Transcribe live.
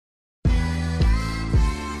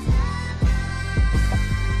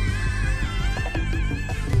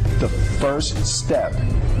first step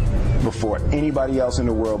before anybody else in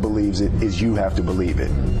the world believes it is you have to believe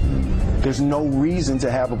it. There's no reason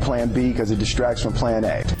to have a plan B because it distracts from plan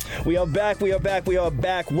A. We are back.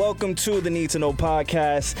 Welcome to the Need to Know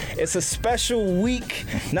podcast. It's a special week,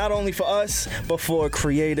 not only for us, but for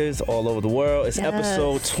creators all over the world. It's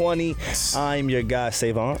episode 20. I'm your guy,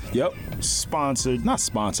 Savon. Yep. Not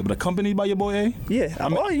sponsored, but accompanied by your boy A. Yeah.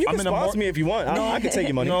 You can sponsor me if you want. I can take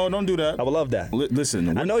your money. No, don't do that. I would love that.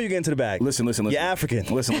 Listen. I know you get into the bag. Listen. You're African.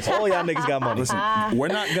 Listen. All y'all niggas got money. Listen, we're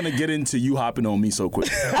not going to get into you hopping on me so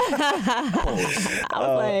quick. I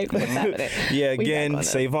was like, what's happening? Yeah, again,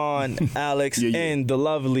 Savon, Alex, and the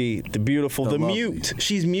lovely, the beautiful, the mute.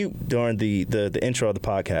 She's mute during the intro of the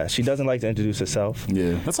podcast. She doesn't like to introduce herself.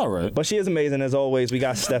 Yeah, that's all right. But she is amazing as always. We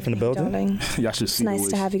got Steph in the building. Darling. Y'all should see. It's nice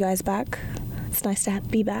to have you guys back. It's nice to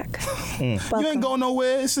be back. You ain't going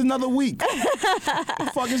nowhere. It's another week.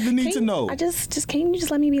 The fuck is the need to know? Can you just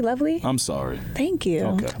let me be lovely? I'm sorry. Thank you.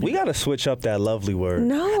 Okay. We gotta switch up that lovely word.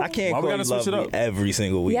 No. I can't call you switch it lovely up? every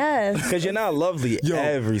single week. Yes. Because you're not lovely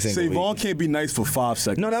every single week. Savon can't be nice for 5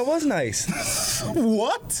 seconds. No, that was nice.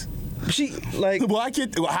 What? She like. Well, I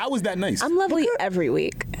can't. How was that nice? I'm lovely every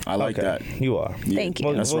week. I like that. You are. Yeah. Thank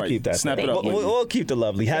you. That's we'll right. keep that. Snap it up. We'll keep the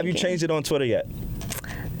lovely. Have you changed it on Twitter yet?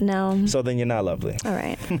 No. So then you're not lovely. All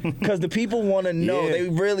right. Because the people want to know. Yeah. They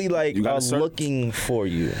really are search. looking for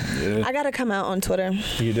you. Yeah. I gotta come out on Twitter.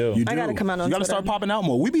 You do. I gotta come out on You gotta Twitter. start popping out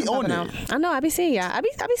more. We be on Out. it. I know. I be seeing ya. I be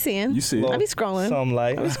seeing. You see it. I be scrolling. Some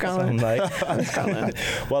light. I be scrolling. Some light. I be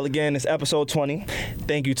scrolling. Well, again, it's episode 20.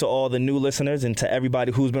 Thank you to all the new listeners and to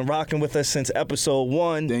everybody who's been rocking with us since episode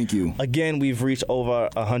 1. Thank you. Again, we've reached over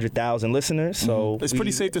 100,000 listeners. So It's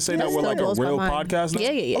pretty safe to say That that we're still like a blows my real mind. podcast now?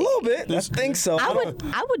 Yeah. a little bit. I think so.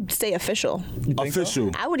 I would say official. Official.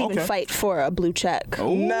 I would even fight for a blue check.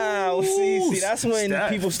 Oh, Nah, see, that's when Stat.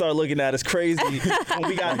 people start looking at us crazy. When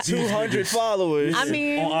we got 200 followers I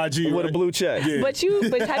mean, on IG with a right? blue check. Yeah. But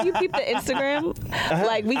have you peeped the Instagram?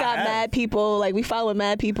 Like we got mad people. Like we follow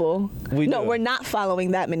mad people. We do. We're not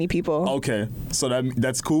following that many people. Okay, so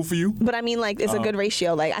that's cool for you? But I mean, like it's a good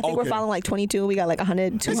ratio. Like I think we're okay. following like 22. We got like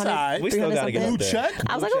 100, 200, alright. We still 300 gotta get something. up Blue there. check?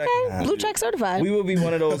 I was like, Blue check. okay, blue check certified. We will be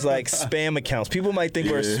one of those like spam accounts. People might think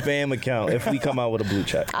we're a spam account if we come out with a blue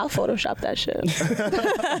check. I'll Photoshop that shit.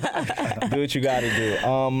 Do what you gotta do.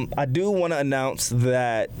 I do want to announce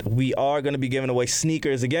that we are going to be giving away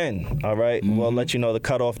sneakers again. All right, we'll let you know the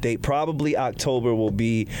cutoff date. Probably October will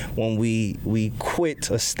be when we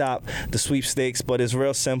quit or stop the sweepstakes. But it's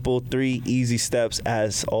real simple. 3 easy steps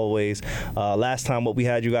as always. Last time what we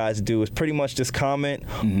had you guys do is pretty much just comment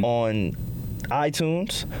on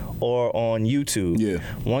iTunes or on YouTube. Yeah.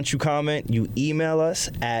 Once you comment, you email us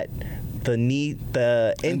at the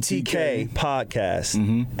NTK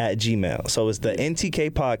podcast at Gmail. So it's the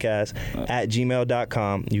NTK podcast at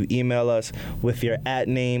gmail.com. You email us with your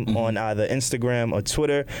 @name on either Instagram or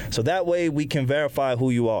Twitter. So that way we can verify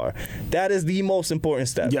who you are. That is the most important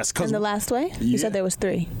step. Yes, because And the last way? You said there was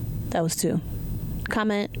 3. That was 2.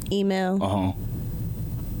 Comment, email.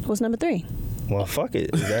 What's number 3? Well, fuck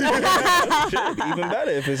it. Even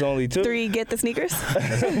better if it's only 2. 3, get the sneakers.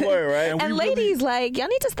 Word, right? And ladies, like, y'all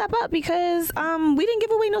need to step up because we didn't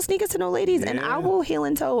give away no sneakers to no ladies. And I will heel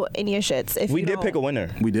and toe in your shits if We you did don't. pick a winner.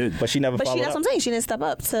 We did. But she never But followed that's up. what I'm saying. She didn't step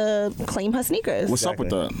up to claim her sneakers. What's up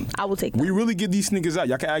with that? I will take that. We really get these sneakers out.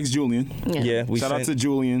 Y'all can ask Julian. Yeah, we Shout out sent- to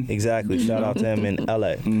Julian. Exactly. Shout out to him in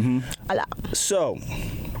LA. Allah. So,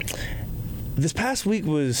 this past week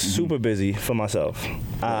was super busy for myself.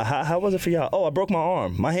 How was it for y'all? Oh, I broke my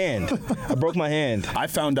arm. My hand. I broke my hand. I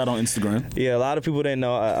found that on Instagram. Yeah, a lot of people didn't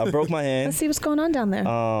know. I broke my hand. Let's see what's going on down there.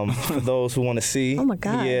 For those who want to see. Oh my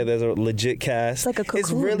God. Yeah, there's a legit cast. It's like a cocoon.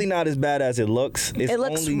 It's really not as bad as it looks. It's It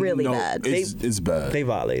looks only, really No, bad. it's bad. They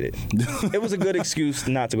violated. It was a good excuse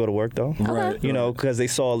not to go to work though. Right. You know, because they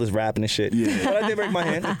saw all this rapping and shit. Yeah. But I did break my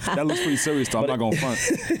hand. That looks pretty serious, though. I'm not going to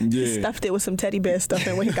front. Yeah. Stuffed it with some teddy bear stuff,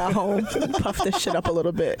 and when he got home, puffed this shit up a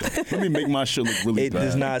little bit. Let me make my shit look really It bad.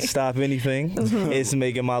 does not stop anything. It's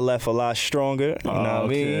making my left a lot stronger. You know what I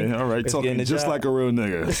mean? All right. It's Talking getting the just job. like a real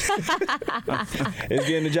nigga. It's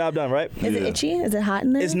getting the job done, right? Is it itchy? Is it hot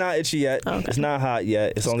in there? It's not itchy yet. Okay. It's not hot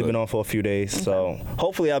yet. It's only good. been on for a few days. So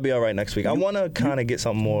hopefully I'll be all right next week. I want to kind of get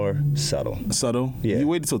something more subtle. Subtle? Yeah. You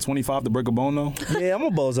waited till 25 to break a bone, though? Yeah, I'm a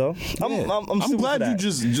bozo. I'm super glad for you that.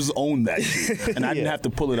 just owned that shit. And I didn't Yeah. have to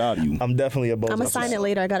pull it out of you. I'm definitely a bozo. I'm gonna sign it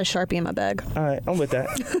later. I got a Sharpie in my bag. All right, I'm with that.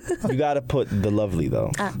 You got to put the lovely,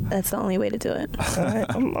 though. That's the only way to do it. All right,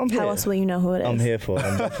 I'm here. How else will you know who it is? I'm here for it.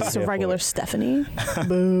 I'm definitely It's a here for regular it. Stephanie.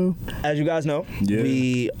 Boo. As you guys know, Yeah.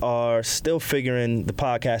 we are still figuring the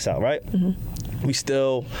podcast out, right? We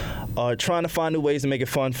still are trying to find new ways to make it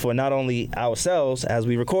fun for not only ourselves as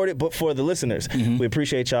we record it, but for the listeners. We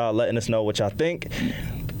appreciate y'all letting us know what y'all think.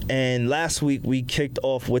 And last week, we kicked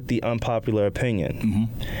off with the unpopular opinion.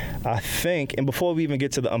 I think, and before we even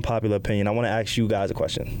get to the unpopular opinion, I want to ask you guys a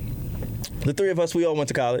question. The three of us, we all went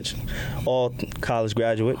to college, all college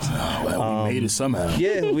graduates. Well, we made it somehow.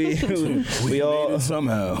 Yeah, we all made it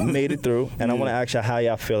somehow. made it through. And I want to ask y'all how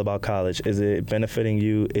y'all feel about college. Is it benefiting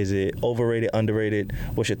you? Is it overrated, underrated?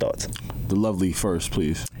 What's your thoughts? The lovely first,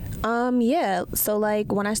 please. Yeah. So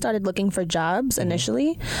like when I started looking for jobs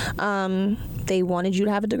initially, they wanted you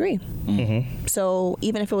to have a degree. So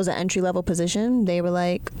even if it was an entry-level position, they were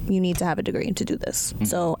like, you need to have a degree to do this.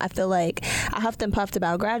 So I feel like I huffed and puffed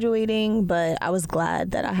about graduating, but I was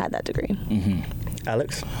glad that I had that degree.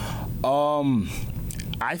 Alex?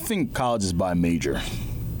 I think college is by major.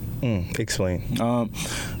 Explain.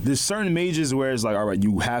 There's certain majors where it's like, all right,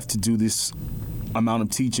 you have to do this amount of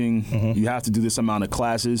teaching, you have to do this amount of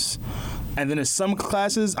classes. And then there's some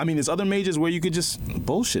classes, there's other majors where you could just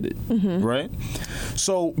bullshit it, right?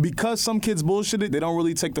 So because some kids bullshit it, they don't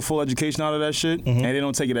really take the full education out of that shit, and they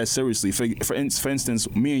don't take it as seriously. For instance,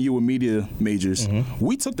 me and you were media majors.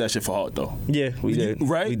 We took that shit for heart, though. Yeah, we did.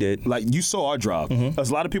 Right? We did. Like, you saw our drive. There's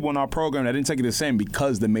a lot of people in our program that didn't take it the same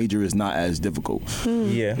because the major is not as difficult.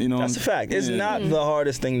 Yeah, You know, that's a fact. It's not the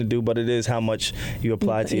hardest thing to do, but it is how much you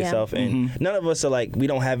apply to yourself. And none of us are like, we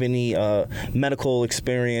don't have any medical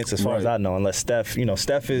experience as far as I know, unless Steph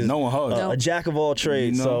is No one hugs. a jack of all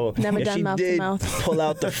trades. So Never if done she mouth to did mouth. pull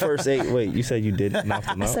out the first 8, wait, you said you did mouth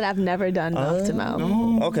to I mouth? said I've never done mouth to mouth.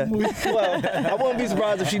 Okay. Well, I wouldn't be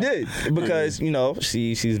surprised if she did because,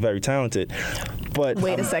 she's very talented. But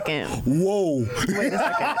Wait a second. Whoa. Wait a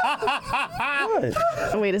second.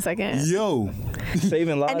 what? Wait a second. Yo.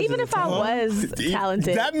 Saving lives. And even is if I was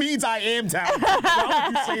talented, That means I am talented. Why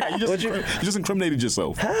would you say that? You just incriminated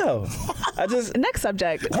yourself. how? I just. next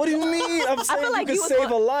subject. What do you mean? I'm saying feel like you you can was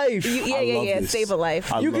save a life. Yeah. this. Save a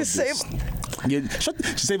life. You can save. Yeah,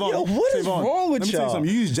 Savon. Yo, what is Savon, wrong with Let me tell you y'all?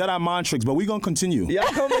 something. You use Jedi mind tricks, but we gonna continue. Y'all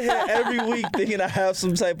come in here every week thinking I have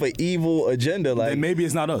some type of evil agenda. Like Then maybe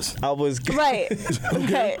it's not us. I was. Right.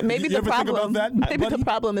 Okay. Maybe You the ever think problem. about that, Maybe buddy? the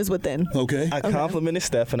problem is within. Okay. I complimented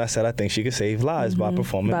Steph and I said I think she could save lives by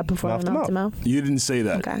performing By performing mouth mouth to to mouth. mouth. You didn't say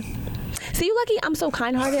that. Okay. See, you lucky I'm so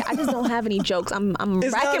kind-hearted. I just don't have any jokes. I'm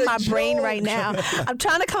It's racking my not a brain joke. right now. I'm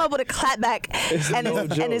trying to come up with a clapback, and no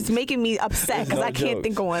it's joke. making me upset because no I can't joke.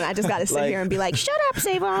 think of one. I just got to sit Like- here and be like, "Shut up,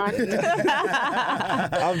 Savon."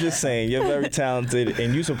 I'm just saying you're very talented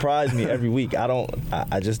and you surprise me every week.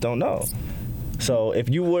 I just don't know. So if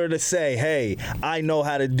you were to say, hey, I know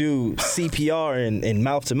how to do CPR and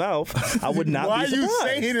mouth to mouth, I would not Why be are surprised.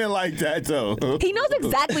 you saying it like that, though? He knows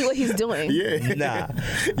exactly what he's doing. Yeah. Nah.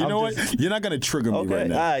 You know I'm what? You're not going to trigger me Okay, right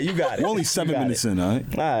now. all right, you got it. We're only You 7 got minutes it. in, all right?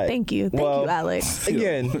 All right. Thank you, Alex.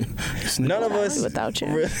 Again, none of us Without you.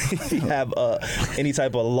 really have any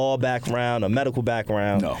type of law background or medical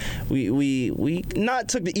background. No. We not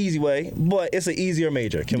took the easy way, but it's an easier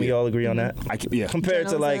major. Can we all agree on that? Yeah. Compared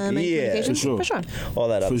to like, Journalism and communication? For sure. For sure. all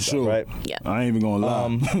that other For stuff, sure. right? Yeah. I ain't even going to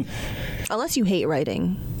lie. Unless you hate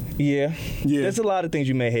writing. Yeah. Yeah. There's a lot of things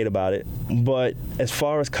you may hate about it, but as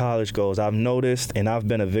far as college goes, I've noticed, and I've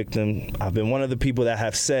been a victim, I've been one of the people that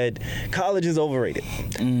have said college is overrated.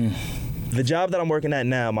 The job that I'm working at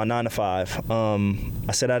now, my 9 to 5,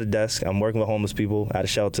 I sit at a desk. I'm working with homeless people at a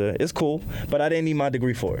shelter. It's cool, but I didn't need my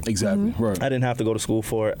degree for it. Exactly. Right. I didn't have to go to school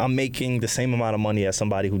for it. I'm making the same amount of money as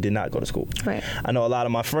somebody who did not go to school. Right. I know a lot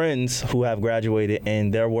of my friends who have graduated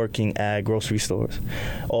and they're working at grocery stores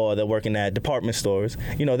or they're working at department stores.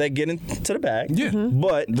 They're getting to the bag,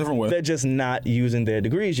 but Different way. they're just not using their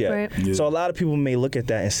degrees yet. Right. Yeah. So a lot of people may look at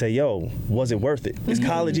that and say, yo, was it worth it? Is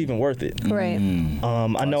college even worth it? Right.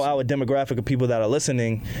 I know our demographic of people that are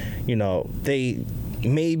listening, they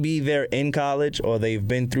maybe they're in college or they've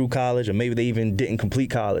been through college or maybe they even didn't complete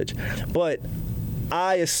college. But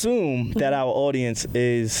I assume that our audience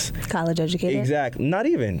is College educated. exactly not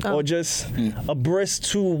even or just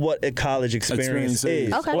abreast to what a college experience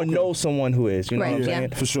is Okay. or know someone who is. You know Right, what I'm yeah. saying?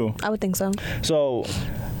 For sure. I would think so. So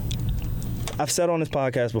I've said on this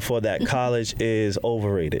podcast before that college is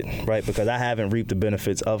overrated, right? Because I haven't reaped the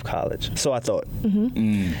benefits of college. So I thought.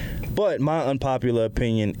 But my unpopular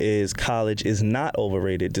opinion is college is not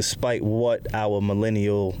overrated, despite what our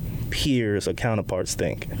millennial peers or counterparts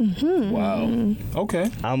think. Wow. Okay.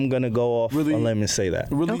 I'm going to go off Really? and let me say that.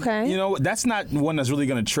 Really, Okay. you know, that's not one that's really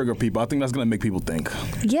going to trigger people. I think that's going to make people think.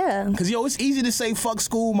 Yeah. Because, it's easy to say fuck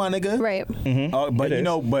school, my nigga. Right. But, It you is.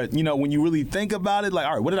 know, when you really think about it, like,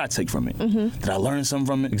 all right, what did I take from it? Did I learn something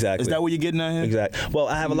from it? Exactly. Is that what you're getting at here? Exactly. Well,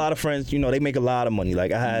 I have a lot of friends, they make a lot of money.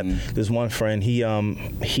 Like I have this one friend,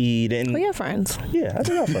 he didn't. Who your friends? Yeah, I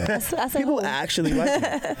do have friends. I said People who? actually like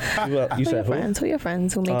me. You Who said your who? friends? Who your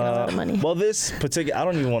friends who making a lot of money? Well, this particular, I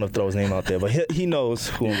don't even want to throw his name out there, but he knows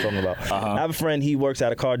who I'm talking about. I have a friend, he works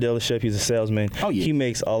at a car dealership. He's a salesman. Oh, yeah. He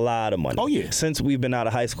makes a lot of money. Oh, yeah. Since we've been out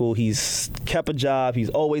of high school, he's kept a job. He's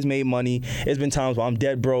always made money. There's been times where I'm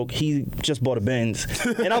dead broke. He just bought a Benz.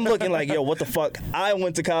 And I'm looking like, yo, what the fuck? I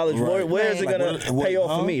went to college. Right. Where is it Right. going to pay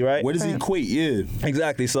off for me, right? Where does it equate? Yeah.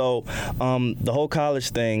 Exactly. So the whole college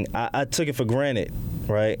thing, I took it for granted,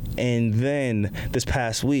 right? And then this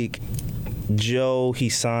past week, Joe, he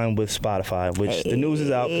signed with Spotify, which the news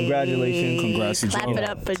is out. Congratulations. Congrats to Clap Joe. it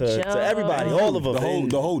up for to Joe. everybody, all of them.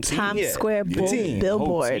 The whole team. Times Yeah. Square The team.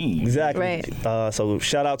 billboard. Whole team. Exactly. Right. So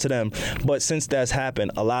shout out to them. But since that's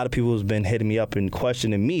happened, a lot of people have been hitting me up and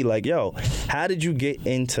questioning me like, yo, how did you get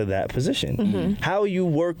into that position? How are you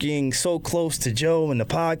working so close to Joe and the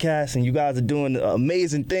podcast and you guys are doing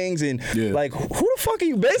amazing things and like, who the fuck are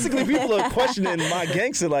you? Basically, people are questioning my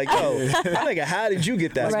gangster like, yo, my nigga, how did you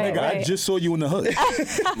get that? Right, spot? Nigga, I just saw you in the hood.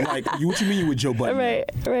 Like, what you mean you with Joe Budden?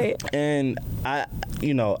 Right. And I,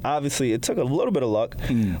 obviously it took a little bit of luck,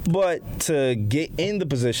 but to get in the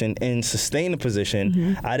position and sustain the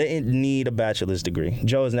position, I didn't need a bachelor's degree.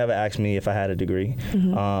 Joe has never asked me if I had a degree.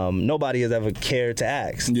 Nobody has ever cared to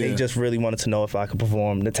ask. Yeah. They just really wanted to know if I could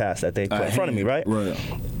perform the task that they put in front of me, right? Right.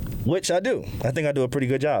 Which I do. I think I do a pretty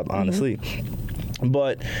good job, honestly.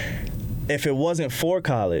 But if it wasn't for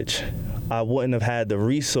college, I wouldn't have had the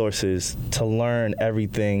resources to learn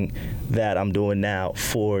everything that I'm doing now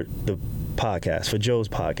for the podcast, for Joe's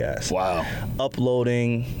podcast. Wow.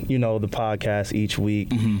 Uploading, the podcast each week,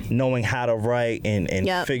 knowing how to write and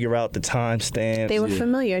Yep. figure out the timestamps. They were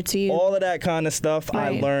familiar to you. all of that kind of stuff I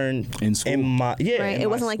Right. learned In school. Right. in It my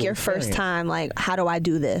wasn't like school your first experience. time, like, how do I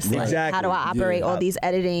do this? Like, Exactly. how do I operate Yeah. all these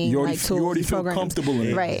editing You already- like tools? you already feel programs? comfortable in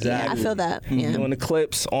it. Right. Exactly. Yeah, I feel that. Yeah. Doing the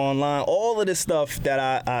clips online, all of this stuff that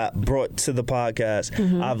I brought to the podcast,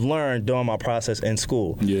 I've learned during my process in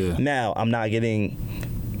school. Yeah. Now I'm not getting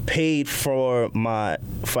paid for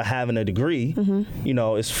having a degree.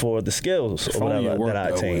 It's for the skills or only whatever it worked that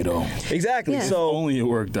I that way, attained. though. Exactly. Yeah. So Only it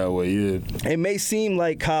worked that way, yeah. it may seem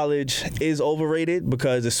like college is overrated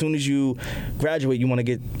because as soon as you graduate, you want to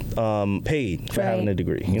get paid for Right. having a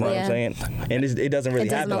degree. You know what I'm Yeah. saying? And it doesn't really It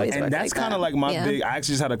doesn't happen always like that. work And that's like kind of that. like my Yeah. big. I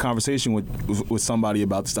actually just had a conversation with somebody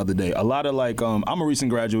about this the other day. A lot of like, I'm a recent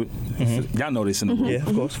graduate. Y'all know this in the room. Yeah,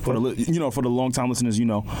 of course. For the for the long time listeners, a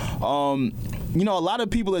lot of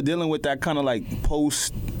people are dealing with that kind of like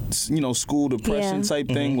post, school depression Yeah. type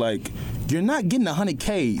thing. Like, you're not getting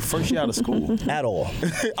 $100K first year out of school. At all.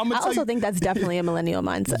 I'm gonna I tell also you, think that's definitely a millennial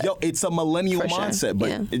mindset. Yo, it's a millennial For sure, mindset, but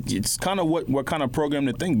yeah. it's kind of what we're kind of programmed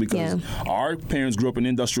to think because Yeah. our parents grew up in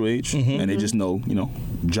industrial age and they just know,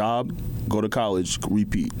 job, go to college,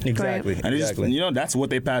 repeat. Exactly. And it's Exactly. just, that's what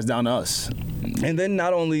they passed down to us. And then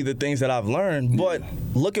not only the things that I've learned, but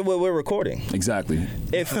look at what we're recording. Exactly.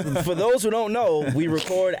 If for those who don't know, we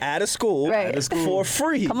record at a school, Right. for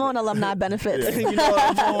free. Come on, alumni benefits. You know what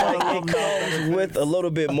I'm saying? Like, it comes with a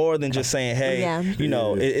little bit more than just saying, hey, Yeah.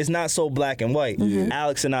 it's not so black and white.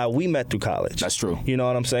 Alex and I, we met through college. That's true. You know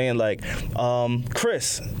what I'm saying? Like,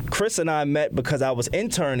 Chris and I met because I was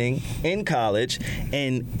interning in college,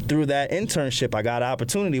 and through that internship, I got an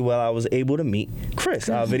opportunity where I was able to meet Chris,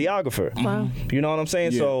 our videographer. Wow. You know what I'm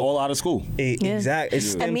saying? Yeah, So all out of school. Yeah. exactly.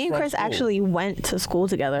 And me and Chris actually went to school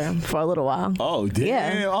together for a little while. Oh, damn,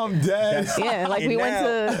 Yeah. I'm dead. Yeah, like And we went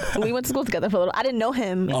now- to school together for a little. I didn't know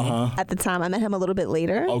him at the time. I met him a little bit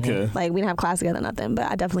later. Okay. Like we didn't have class together, nothing.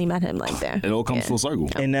 But I definitely met him like there. It all comes Yeah. full circle.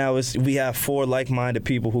 And now we have 4 like-minded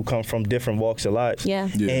people who come from different walks of life. Yeah.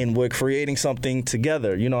 Yeah. And we're creating something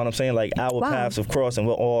together. You know what I'm saying? Like our Wow. paths have crossed and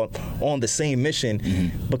we're all on the same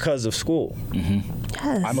mission because of school.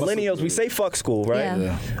 Yes. Millennials, we say fuck school, right?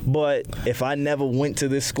 Yeah. But if I never went to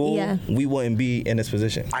this school, Yeah. we wouldn't be in this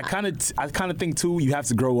position. I kind of think too. You have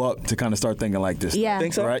to grow up to kind of start thinking like this. Yeah.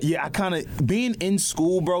 Think so? Right? Yeah. I kind of being in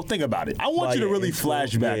school, bro. Think about it. I want you to really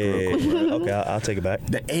flash back real quick. Okay, I'll take it back.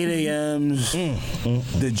 The 8 a.m.s,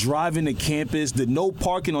 the driving to campus, the no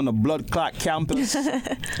parking on the blood clot campus.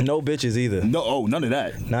 No bitches either. None of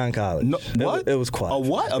that. Non-college. No, what? It was quiet. A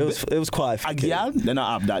what? It was quiet. For A kids. gal? Then I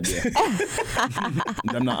opt out there.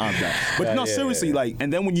 Them not opt out. But no, seriously, like,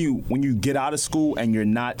 and then when you get out of school and you're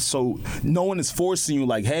not no one is forcing you,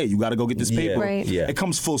 like, hey, you got to go get this paper. Right. Yeah. It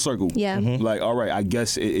comes full circle. Yeah. Like, all right, I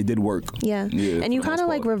guess it did work. Yeah. And you kind of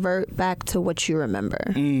like revert back to what you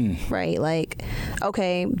remember, right? Like,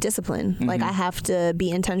 okay, discipline. Like, I have to be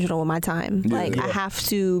intentional with my time. Like, I have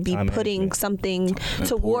to be putting something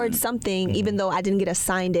towards something, even though I didn't get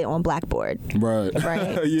assigned it on Blackboard. Right.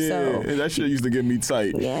 Right. Yeah. So, that shit used to get me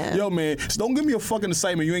tight. Yeah. Yo, man, so don't give me a fucking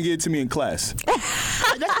assignment you ain't get it to me in class.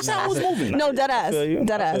 That's how I was moving. no, dead ass.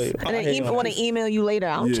 And I then want to email you later.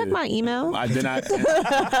 I don't check my email. I did not. She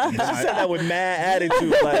said that with mad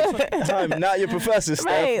attitude, like, time, not your professor, Steph.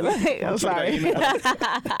 Right. Like, I'm sorry.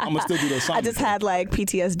 I'm gonna still do those. I just had like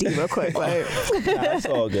PTSD real quick. Like, That's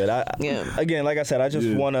all good. Again, like I said, I just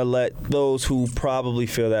want to let those who probably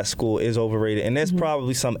feel that school is overrated, and there's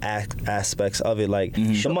probably some aspects of it, like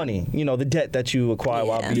the money, the debt that you acquire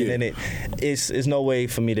while being in it. It's no way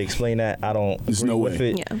for me to explain that. I don't agree with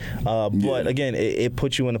it. Yeah. But again, it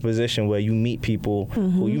puts you in a position where you meet people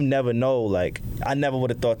who you never know. Like, I never would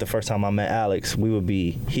have thought the first time I met Alex, we would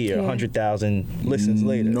be here 100,000 listens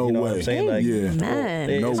later. No you know way. what I'm saying? Like, man.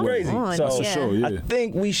 it's crazy. So for sure, I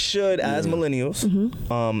think we should, as millennials,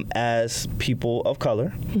 as people of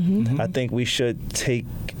color, I think we should take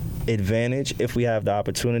advantage if we have the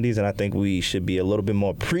opportunities, and I think we should be a little bit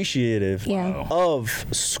more appreciative of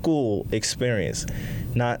school experience.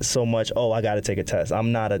 Not so much, I got to take a test.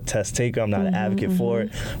 I'm not a test taker. I'm not an advocate for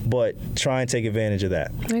it, but try and take advantage of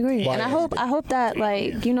that. I agree. And I hope that,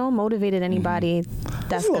 like, motivated anybody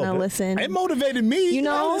that's gonna listen. It motivated me.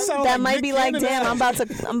 That might be like, damn, I'm about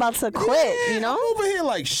to quit. I'm over here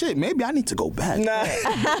like, shit, maybe I need to go back. Nah.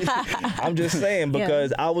 I'm just saying,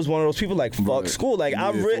 because I was one of those people like, fuck school. Like,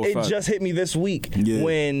 it just hit me this week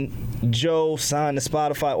when Joe signed the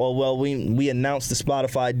Spotify. Well, we announced the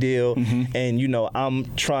Spotify deal, and I'm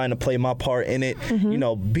trying to play my part in it.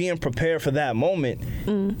 Being prepared for that moment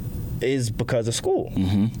is because of school.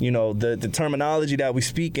 The terminology that we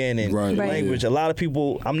speak in and language. A lot of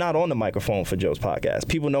people, I'm not on the microphone for Joe's podcast.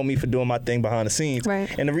 People know me for doing my thing behind the scenes.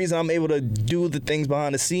 And the reason I'm able to do the things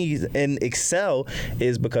behind the scenes and excel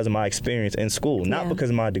is because of my experience in school, not because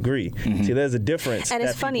of my degree. See, there's a difference and that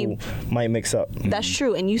it's funny, people might mix up. That's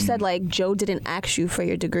true. And you said, like, Joe didn't ask you for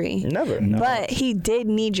your degree. Never. But he did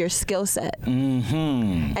need your skill set.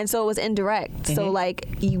 And so it was indirect. So, like,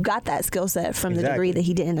 you got that skill set from the degree that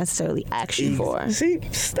he didn't necessarily ask you for. See,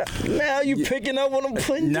 now you picking up what I'm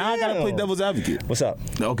putting Now down. I gotta play devil's advocate. What's up?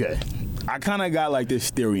 Okay. I kind of got like this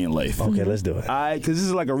theory in life. Okay, let's do it. Because this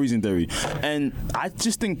is like a reason theory. And I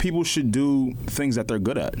just think people should do things that they're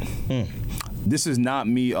good at. This is not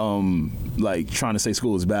me like trying to say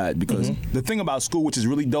school is bad, because the thing about school, which is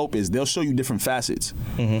really dope, is they'll show you different facets.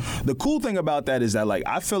 The cool thing about that is that, like,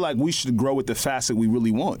 I feel like we should grow with the facet we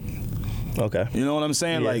really want. Okay. You know what I'm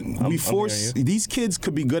saying? Yeah, like, I'm force these kids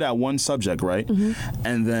could be good at one subject, right?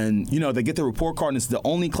 And then, they get their report card and it's the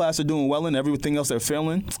only class they're doing well in, everything else they're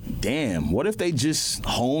failing. Damn, what if they just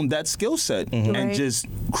honed that skill set and just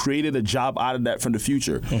created a job out of that for the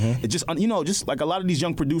future? It just, just like a lot of these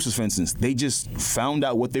young producers, for instance, they just found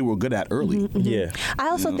out what they were good at early. Yeah. I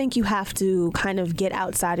also think you have to kind of get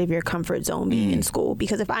outside of your comfort zone being in school,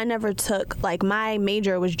 because if I never took, like, my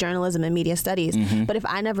major was journalism and media studies, but if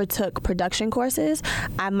I never took production courses,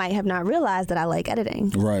 I might have not realized that I like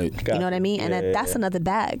editing. Right. You know what I mean? And that's another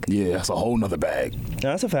bag. Yeah, that's a whole nother bag.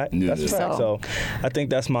 No, that's a fact. That's a fact. So I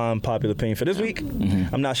think that's my unpopular opinion for this week.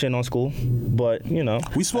 I'm not shitting on school, but,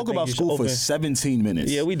 we spoke about school for 17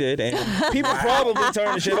 minutes. Yeah, we did. And people probably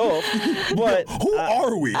turned the shit off. But who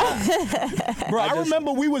are we? Bro, I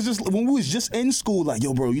remember when we was just in school, like,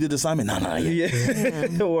 yo, bro, you did assignment? Nah.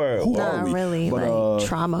 Word. Who Not are we? really. But, like,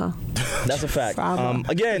 trauma. That's a fact. Trauma.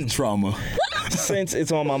 Again, trauma. Since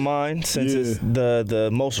it's on my mind, since it's the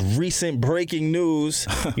most recent breaking news,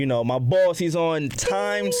 my boss, he's on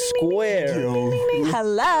Times Square.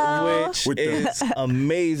 Hello. Which is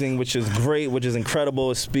amazing, which is great, which is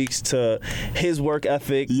incredible. It speaks to his work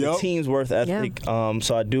ethic, the team's work ethic.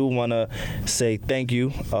 So I do want to say thank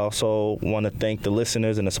you. I also want to thank the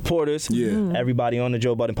listeners and the supporters. Everybody on the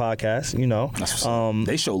Joe Budden podcast,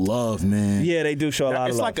 they show love, man. Yeah, they do show a lot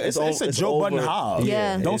of love. It's a Joe Budden hive.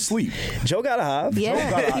 Yeah. Don't sleep. Joe got a hive.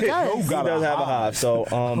 Yeah, he does have a hive. So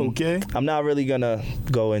I'm not really gonna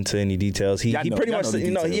go into any details. He pretty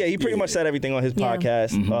much said everything on his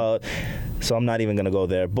podcast. So I'm not even going to go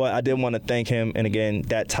there. But I did want to thank him. And again,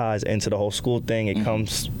 that ties into the whole school thing. It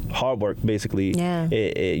comes hard work, basically. Yeah.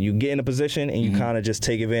 You get in a position and you kind of just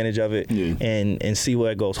take advantage of it and see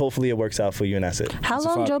where it goes. Hopefully it works out for you, and that's it. How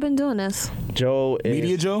long Joe been doing this? Joe is...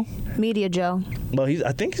 Media Joe? Media Joe. Well,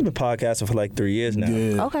 I think he's been podcasting for like 3 years now.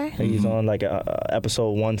 Yeah. Okay. He's on like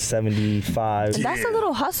episode 175. And that's a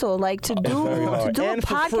little hustle, like to do very hard. a And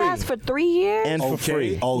for podcast free. for 3 years. And for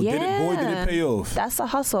free. Oh, did Yeah. it pay off? That's a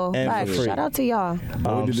hustle. And for Like, free. shout out to y'all.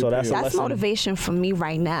 Did it So pay that's a off? That's lesson. motivation for me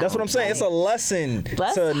right now. That's what I'm saying. It's a lesson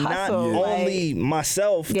Let's to not hustle, only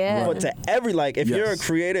myself, Yeah. but to every, like, if Yes. you're a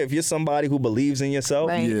creator, if you're somebody who believes in yourself,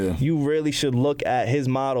 Right. Yeah. you really should look at his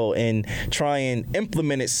model and try and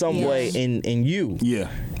implement it some Yeah. way in you. Yeah.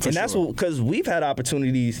 for And that's sure. what, because we've had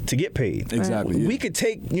opportunities to get paid. Exactly. Yeah. We could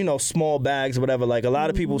take, small bags or whatever. Like, a lot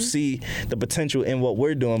of people see the potential in what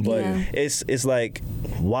we're doing, but Yeah. it's like,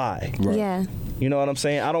 why? Right. Yeah. You know what I'm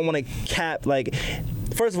saying? I don't want to cap, like,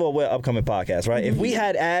 first of all, we're an upcoming podcast, right? If we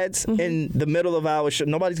had ads in the middle of our show,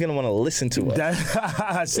 nobody's going to want to listen to us.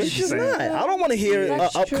 I see what It's you're just saying. not. I don't want to hear an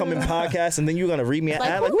That's upcoming true. podcast and then you're going to read me an Like,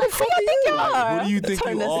 ad. Like, who who the fuck you think you are? Who do you think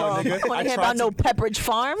Turn you this are, off. nigga? Want I to hear tried about to- no Pepperidge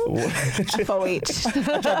Farm? FOH. I tried to give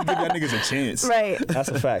that niggas a chance. Right. That's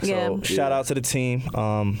a fact. Yeah. So shout out to the team.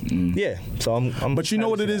 Yeah. So I'm But you know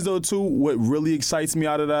what it is though too? What really excites me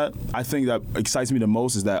out of that, I think that excites me the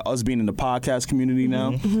most is that us being in the podcast community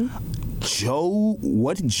now,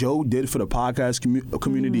 what Joe did for the podcast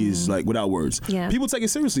community is like without words. Yeah. People take it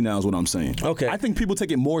seriously now is what I'm saying. Okay. I think people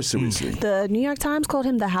take it more seriously. The New York Times called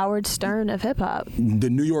him the Howard Stern of hip hop. The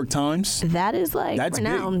New York Times, That is like that's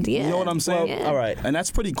renowned. big. Yeah. You know what I'm saying? Yeah. All right. And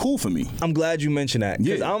that's pretty cool for me. I'm glad you mentioned that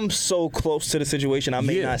because Yeah. I'm so close to the situation. I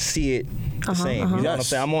may Yeah. not see it the same. You know what I'm Yes.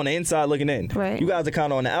 saying? I'm on the inside looking in. Right. You guys are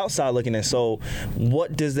kind of on the outside looking in. So,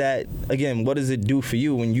 what does it do for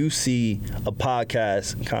you when you see a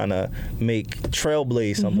podcast kind of make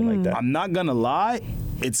trailblaze something like that? I'm not gonna lie,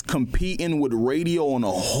 it's competing with radio on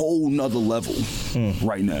a whole nother level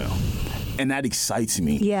right now. And that excites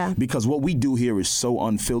me. Yeah. Because what we do here is so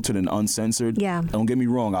unfiltered and uncensored. Yeah. Don't get me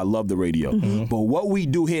wrong, I love the radio. But what we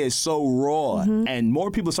do here is so raw. And more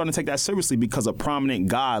people are starting to take that seriously because a prominent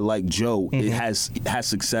guy like Joe it has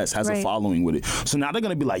success, has a Right. following with it. So now they're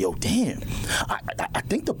gonna be like, yo, damn, I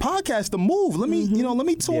think the podcast the move. Let me, let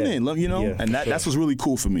me tune Yeah. in. Yeah, and that's what's really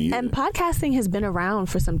cool for me. Yeah. And podcasting has been around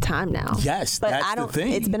for some time now. Yes, but that's I the don't.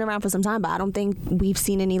 thing. It's been around for some time, but I don't think we've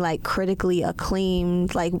seen any like critically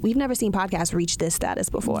acclaimed. Like we've never seen podcasts reach this status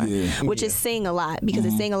before, Yeah. which is saying a lot because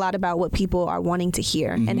it's saying a lot about what people are wanting to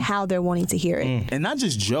hear and how they're wanting to hear it. And not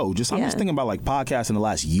just Joe. I'm just Yeah. thinking about like podcasts in the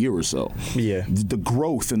last year or so. Yeah. The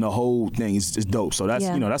growth and the whole thing is dope. So that's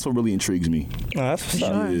Yeah. that's what really intrigues me. No, that's what's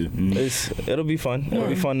up. Yeah. It'll be fun. It'll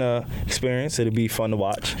be fun to experience. It'll be fun to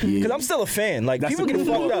watch. Yeah. Because I'm still a fan. Like, That's people the get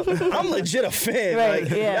cool fucked up. I'm legit a fan. Right,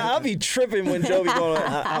 Like, yeah. I'll be tripping when Joe be going.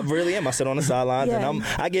 I really am. I sit on the sidelines Yeah. and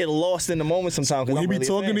I get lost in the moment sometimes. When he be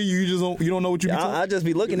talking to you, you don't know what you be talking. I just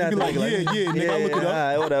be looking You at be the like, nigga yeah, nigga, I'll look it up. all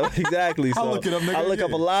right, whatever. Exactly. I'll So look it up, nigga, I look up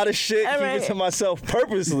yeah. a lot of shit, keep Right. it to myself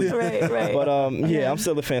purposely. Right. But I'm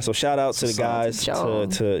still a fan. So shout out to the guys Joe.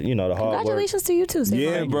 to the hard work. Congratulations to you too, Savon.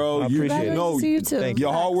 Yeah, bro. I You appreciate it. no, Congratulations to you too. Thank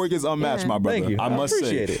your hard work is unmatched, Yeah. my brother. Thank you. I I must say.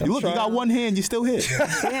 appreciate it. You look, you got one hand, you still hit.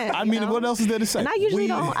 Yeah, I you mean, know? what else is there to say? And I usually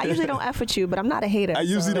don't F with you, but I'm not a hater. I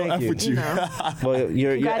usually so, don't F Thank with you. you. You know. Well,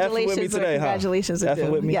 you're effing with me Congratulations or today, huh? congratulations are Effing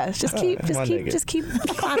due. with me? Yes, just keep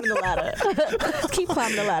climbing the ladder. Just keep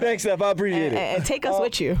climbing the ladder. Thanks, Steph. I appreciate it. And take us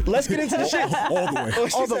with you. Let's get into the shit. All the way.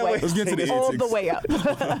 All the way. Let's get into the All antics. the way up.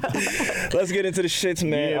 Let's get into the shits,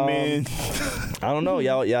 man. Yeah, man. I don't know.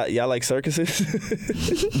 Y'all like circuses?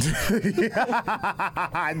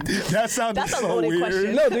 That sounded That's a so loaded weird.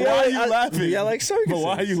 question. No, do why y'all- are you I- laughing? do y'all like circuses? But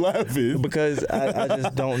why are you laughing? Because I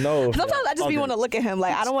just don't know. If Sometimes I just be Okay. want to look at him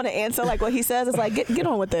like I don't want to answer like what he says. It's like get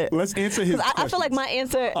on with it. Let's answer his 'Cause I feel like my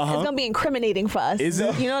answer is gonna be incriminating for us. Is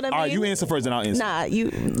it? You know what I mean? All right, you answer first, and I'll answer. Nah,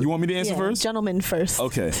 you. You want me to answer Yeah, first? gentlemen first.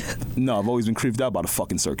 Okay. No, I've always been creeped out by the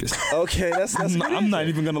fucking circus. okay, that's I'm not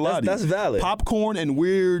even gonna lie to you. That's valid. Popcorn and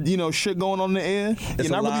weird, shit going on in the air. It's You're a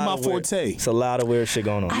not really lot my of weird- forte. It's a lot of weird shit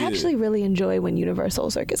going on. I actually really enjoy when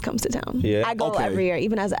Universal Circus comes to town. Yeah? I go Okay. every year,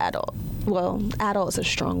 even as an adult. Well, adult is a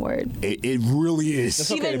strong word. It really is.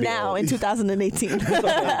 It's okay to Even be now old. in 2018.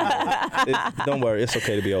 Don't worry, it's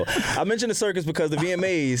okay to be old. I mentioned the circus because the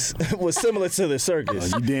VMAs was similar to the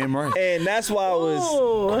circus. You damn right. And that's why I was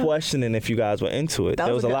Ooh. questioning if you guys were into it. That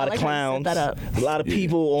There was was a a good- lot I of like how you clowns, set that up. a lot of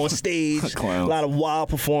people on stage, a Clowns. lot of wild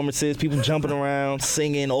performances, people jumping around,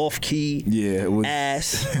 singing off key. Yeah, it was.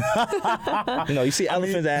 Ass. You see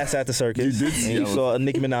elephant's ass at the circus. You did see and you elephant. saw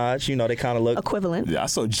Nicki Minaj. They kind of look. Equivalent. Yeah, I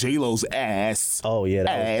saw J-Lo's ass. Oh yeah,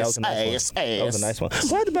 that was a nice one. Ass. That was a nice one.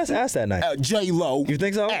 Who had the best ass that night? J-Lo. You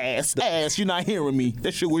think so? Ass. You're not hearing me.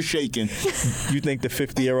 That shit was shaking. You think the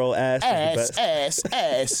 50-year-old ass is the best?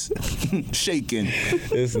 Ass. Shaking.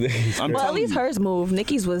 Well, at least hers moved.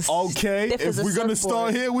 Nikki's was okay. stiff If as a we're gonna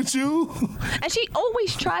surfboard. start here with you, And she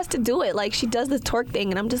always tries to do it. Like, she does the twerk thing,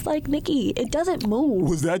 and I'm just like, Nikki, it doesn't move.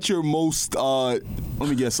 was that your most let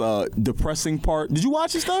me guess depressing part? Did you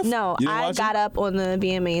watch this stuff? No, You didn't I watch got it? up on the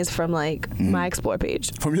VMAs from like my Explore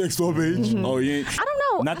page. From your Explore page. Oh, you ain't. I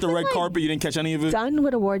don't know. Not I've the been, red like, carpet. You didn't catch any of it. Done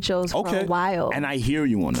with award shows for Okay. a while. And I hear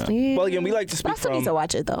you on that. Yeah. Well, again, we like to But speak I still need from to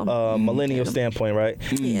watch it though. a millennial standpoint, right?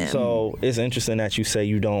 Yeah. So it's interesting that you say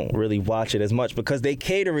you don't really watch it as much because they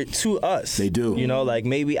cater it to us. They do. You know, like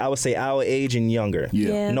maybe I would say our age and younger.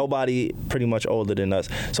 Yeah. Nobody pretty much older than us.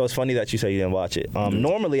 So it's funny that you say you didn't watch it.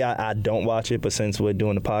 Normally I don't watch it, but since we're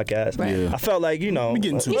doing the podcast, Right. Yeah. I felt like, you know, We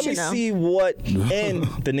getting to let it. me You should know. see what and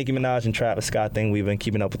the Nicki Minaj and Travis Scott thing, we've been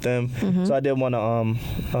keeping up with them. So I did want to oh,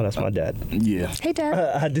 that's my dad. Yeah. Hey, Dad.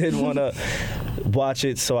 I did want to watch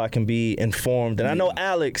it so I can be informed. And I know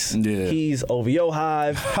Alex, Yeah. he's OVO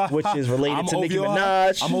Hive, which is related I'm to Nicki OVO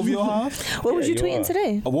Minaj. I'm OVO Hive. What was Yeah, you you tweeting are.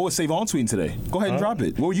 today? What was Savon tweeting today? Go ahead and drop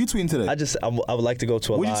it. What were you tweeting today? I would like to go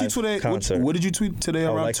to a what did you live tweet today? concert. What did you tweet today I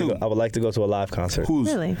would around like to 2? go, I would like to go to a live concert.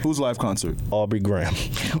 Whose live concert? Aubrey Graham.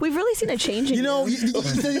 We've really seen a change in You know, you.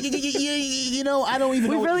 you know, I don't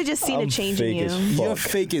even know. We've really just seen I'm a change in fake you. as fuck. You're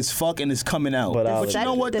fake as fuck and it's coming out. But But, I'll- you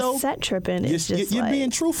know what the though? set tripping is You're, just you're like, being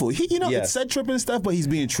truthful. You know, Yes. it's set tripping and stuff, but he's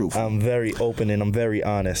being truthful. I'm very open and I'm very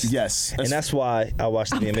honest. Yes. And that's why I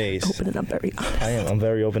watched the VMAs. open and I'm very honest. I am. I'm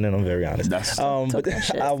very open and I'm very honest. That's- But that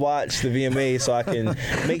shit. I watch the VMAs so I can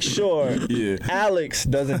make sure Yeah. Alex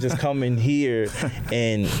doesn't just come in here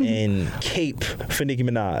and cape for Nicki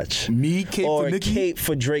Minaj. Me cape or for Nicki? cape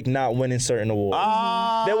for Drake not winning certain awards.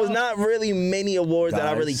 Ah. There was not really many awards that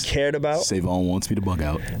I really Guys, cared about. Savon wants me to bug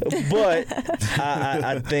out. But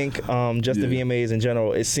I think just the Yeah. VMAs in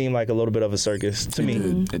general, it seemed like a little bit of a circus to me.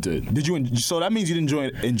 It did. Did you? So that means you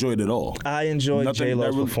didn't enjoy it at all. I enjoyed Nothing J-Lo's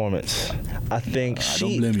that really- performance. I think I she...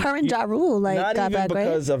 don't blame you. Her and Ja Rule like not got even back, right?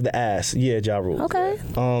 because of the ass. Yeah, Ja Rule. Okay.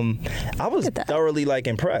 I was at that. thoroughly like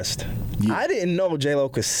impressed. Yeah. I didn't know J-Lo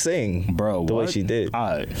could sing, Bro, the way what? she did.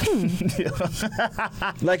 All right.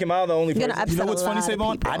 Like, am I the only You're person? gonna You know upset what's a funny, lot of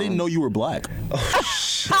Savon? people. I didn't know you were black.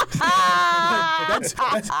 that's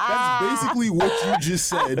basically what you just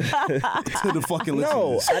said to the fucking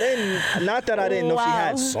No, listeners. I didn't. Not that I didn't know she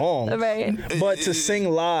had Wow. songs, Right. but to sing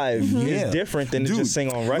live Yeah. is different than to Dude, just sing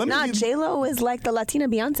on let record. me- Nah, J Lo is like the Latina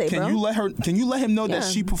Beyonce, bro. Can you let him know that Yeah.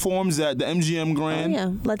 she performs at the MGM Grand?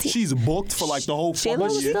 Oh, yeah. She's booked for like the whole J-Lo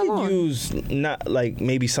fucking was year. still on. Use not like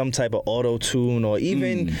maybe some type of auto tune or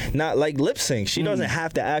even not like lip sync. She doesn't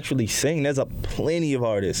have to actually sing. There's a plenty of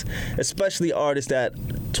artists, especially artists that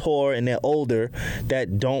tour and they're older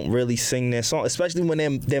that don't really sing their song, especially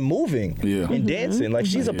when they're moving Yeah. and dancing. Like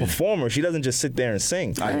she's a Yeah. performer. She doesn't just sit there and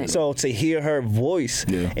sing. Right. So to hear her voice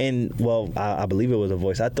Yeah. and well, I believe it was a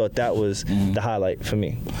voice. I thought that was the highlight for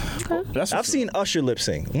me. That's I've what's seen Usher lip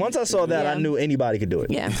sync. Once I saw that, Yeah. I knew anybody could do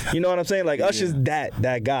it. Yeah. You know what I'm saying? Like Usher's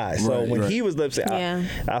that guy. So Right, when right. he was lip sync, Yeah.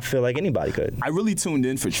 I feel like anybody could. I really tuned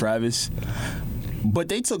in for Travis, but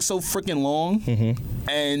they took so freaking long.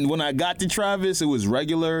 And when I got to Travis, it was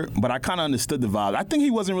regular, but I kind of understood the vibe. I think he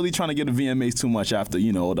wasn't really trying to get the VMAs too much after,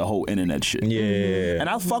 the whole internet shit. Yeah. And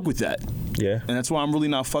I fuck with that. Yeah. And that's why I'm really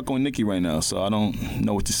not fucking with Nicki right now, so I don't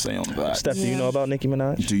know what to say on that. Steph, do you Yeah. know about Nicki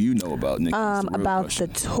Minaj? Do you know about Nicki? That's the real About question.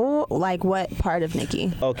 the tour, like what part of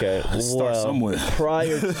Nicki? Okay. Start somewhere.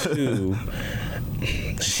 Prior to,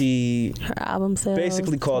 she Her album sales.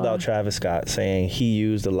 basically called out Travis Scott, saying he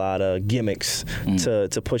used a lot of gimmicks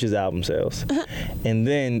to push his album sales. And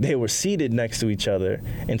then they were seated next to each other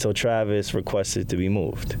until Travis requested to be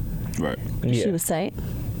moved. Right. Yeah. She was tight.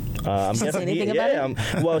 I'm She say guessing anything yeah,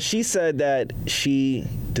 about well, she said that she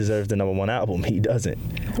deserves the #1 album. He doesn't.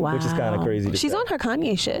 Wow. Which is kind of crazy to She's say. on her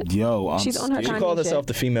Kanye shit. Yo, I'm She's on her scared. She Kanye called shit. herself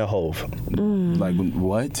the female Hove. Like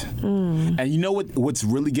what? And you know what's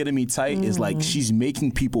really getting me tight is like she's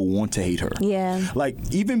making people want to hate her. Yeah. Like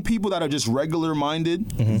even people that are just regular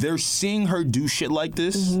minded, they're seeing her do shit like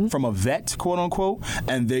this from a vet, quote unquote,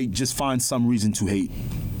 and they just find some reason to hate.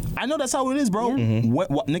 I know that's how it is, bro.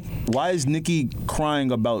 Why is Nicki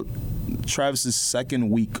crying about Travis's second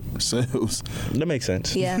week sales? That makes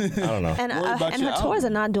sense. Yeah. I don't know. And, Worry about and your her tours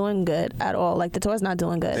album. are not doing good at all. Like the tour's not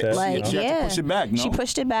doing good. Yeah. Like She had to push it back, no? She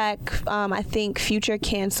pushed it back. I think Future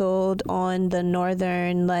canceled on the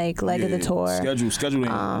northern leg of the tour. Schedule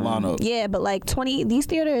ain't line up. Yeah, but like these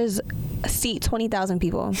theaters seat 20,000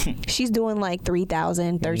 people. She's doing like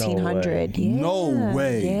 3,000, 1,300. No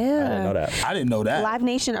way. Yeah. I didn't know that. I didn't know that. Live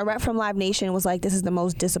Nation, a rep from Live Nation was like, this is the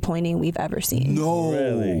most disappointing we've ever seen. No.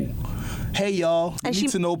 Really? Hey, y'all. And Need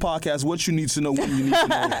to know podcast. What you need to know when you need to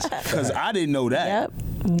know. Because I didn't know that.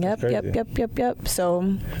 Yep.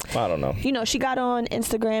 So, I don't know. you know, she got on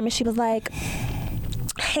Instagram and she was like,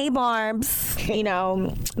 hey, Barbs, you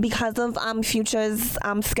know, because of Future's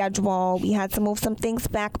schedule, we had to move some things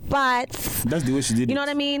back, but That's the way she did it. you know what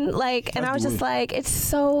I mean? Like, and That's I was the just way. like, it's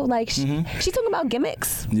so like she's talking about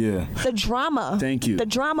gimmicks, Yeah. the drama. Thank you. The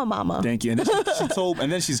drama mama. Thank you. And then she told,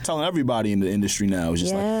 and then she's telling everybody in the industry now. It's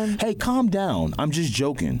just Yeah. like, hey, calm down. I'm just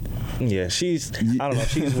joking. Yeah, I don't know.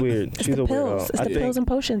 She's weird. She's a Pills. weirdo. It's I the think pills and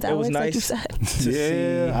potions, it was Alex, like you nice said. to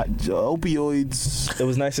Yeah. see. Opioids. It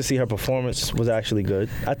was nice to see her performance was actually good.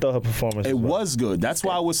 I thought her performance It well. was good. That's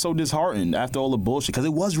why I was so disheartened after all the bullshit, because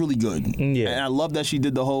it was really good. Yeah. And I love that she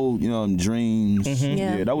did the whole, dreams.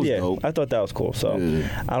 Yeah. That was Yeah, dope. I thought that was cool. So,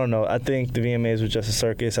 Yeah. I don't know. I think the VMAs was just a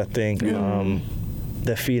circus. I think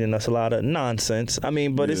they're feeding us a lot of nonsense. I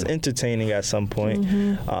mean, but it's Yeah. entertaining at some point.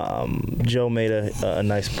 Joe made a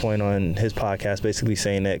nice point on his podcast, basically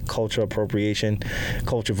saying that culture appropriation,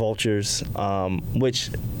 culture vultures, which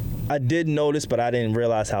I did notice, but I didn't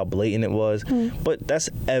realize how blatant it was. But that's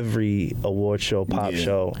every award show, pop Yeah.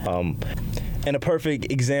 show. And a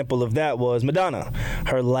perfect example of that was Madonna.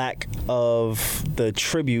 Her lack of the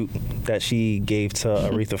tribute that she gave to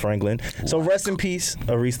Aretha Franklin. So rest in peace,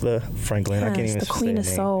 Aretha Franklin. I can't Yes, even the say Queen her of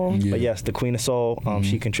name. Soul. Yeah. But yes, the Queen of Soul.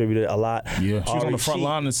 She contributed a lot. Yeah. She was on Already the front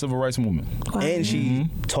line of the civil rights movement. And she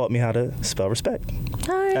taught me how to spell respect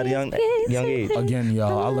at a young age. Again,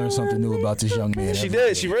 y'all, I learned something new about this young man. She every did.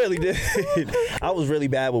 day. She really did. I was really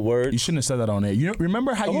bad with You words. shouldn't have said that on air. You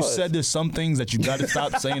remember how I you was. said there's some things that you got to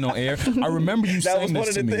stop saying on air? I remember you That was saying one this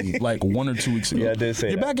of to the me things. like 1 or 2 weeks ago. Yeah, I did say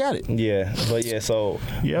You're that. back at it. Yeah, but yeah, so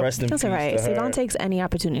Yep. rest in That's peace. all right. to her. Savon takes any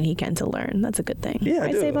opportunity he can to learn. That's a good thing. Yeah, right,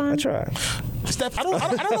 I do. Savon? I try. Steph, I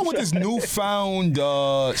don't know what this newfound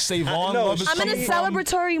Savon know, love is I'm in coming a from.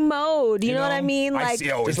 celebratory mode. You know what I mean? Like,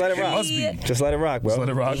 see, oh, Just let it rock. must be. Just let it rock, bro. Just let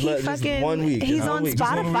it rock. Just he just fucking, 1 week. he's Just 1 on week.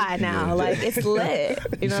 Spotify week. now. Yeah. Like, it's lit.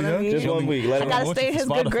 You know what I mean? Just 1 week. Let I it gotta rock. stay in his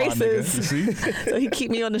good Spotify, graces. nigga. See? So he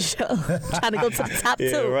keep me on the show. Trying to go to the top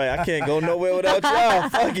Yeah, two. right. I can't go nowhere without y'all.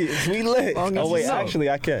 Fuck it. We lit. Long as Oh, wait. you know. Actually,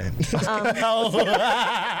 I can.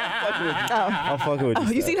 I'm fucking with you.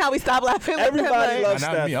 You Steph. seen how we stopped laughing? Everybody loves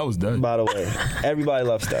Not Steph. me, I was done. By the way, everybody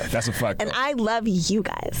loves Steph. That's a fact. And though. I love you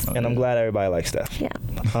guys. And I'm glad everybody likes Steph. Yeah.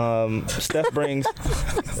 Steph brings.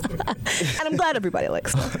 And I'm glad everybody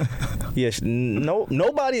likes them. Yes.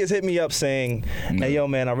 Nobody has hit me up saying, "Hey, yo,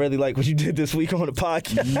 man, I really like what you did this week on the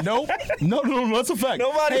podcast." Nope. No, that's a fact.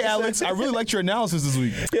 Nobody Hey, said Alex, that. I really liked your analysis this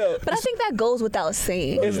week. Yo, But I think that goes without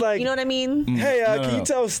saying. It's like- you know what I mean? hey, No, can no. you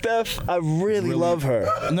tell Steph I really love her?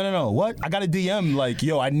 No. What? I got a DM like,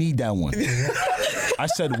 yo, I need that one. I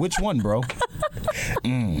said, which one, bro?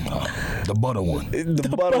 The butter one. The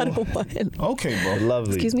butter. One. Okay, bro.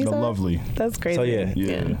 Lovely. Excuse me, The sir? lovely. That's crazy. So yeah.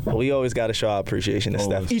 Yeah. We always got to show our appreciation to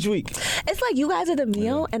Steph Always. each week. It's like you guys are the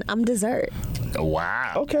meal and I'm dessert.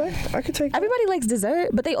 Wow. Okay, I can take. Everybody likes dessert,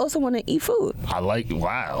 but they also want to eat food. I like.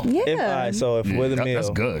 Wow. Yeah. If we're the meal, That's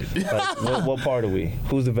good. like, what part are we?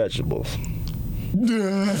 Who's the vegetables? Who's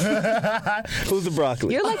the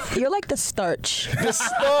broccoli? You're like the starch. I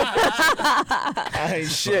ain't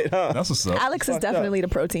shit, huh? That's what's up. Alex is Fucked up. definitely the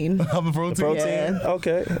protein. I'm a protein. Protein. Yeah.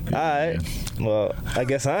 Okay. All right. Well, I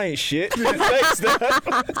guess I ain't shit. Thanks,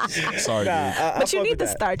 Steph. Sorry, dude. But you need the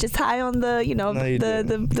starch. It's high on the, No, you do.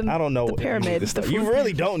 the I don't know. the what you need pyramid. the starch. the You food.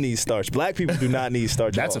 really don't need starch. Black people do not need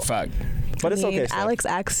starch. That's a at all. fact. But it's I mean, okay. Steph. Alex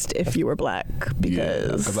asked if you were black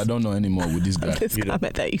because I don't know anymore with this guy. this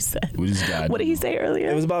comment that you said. With this guy. What did he say earlier?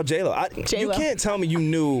 It was about J-Lo. You J-Lo. can't tell me you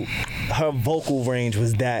knew her vocal range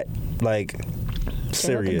was that like J-Lo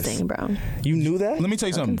serious. can sing, bro. You knew that? Let me tell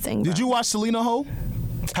you something. sing, Did bro. you watch Selena Ho?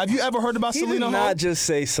 Have you ever heard about He Selena did Ho? not just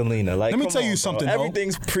say Selena. Like, Let me come tell on, you bro. something, Ho.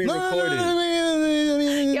 Everything's pre-recorded.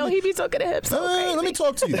 Yo, he be talking to him so crazy. Let me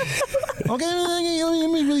talk to you. Okay,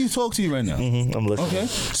 let me really talk to you right now. I'm listening. Okay,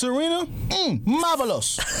 Serena,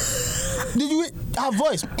 marvelous. Did you her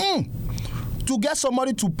voice? To get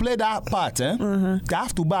somebody to play that part, they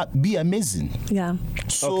have to be amazing. Yeah.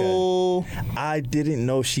 So I didn't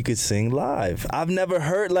know she could sing live. I've never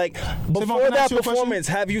heard like before can I that ask you a question? performance.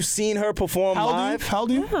 Have you seen her perform how old are you? live? How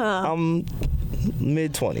old are you? I'm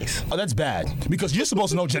mid-20s. Oh, that's bad because you're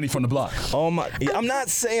supposed to know Jenny from the block. Oh my! I'm not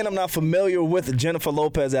saying I'm not familiar with Jennifer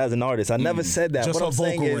Lopez as an artist. I never said that. Just what her I'm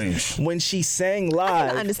saying vocal is, range. when she sang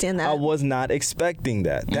live, understand that. I was not expecting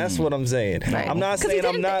that. That's what I'm saying. Right. I'm not 'Cause he saying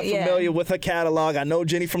I'm didn't- not familiar with her catalog. I know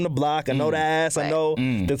Jenny from the block. I know the ass. I know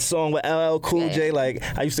the song with LL Cool J. Like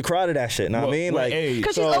I used to cry to that shit. Know what I mean? Like,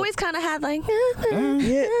 Because she's always kind of had like.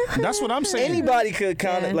 yeah. That's what I'm saying. Anybody could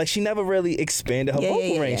kind of like. She never really expanded her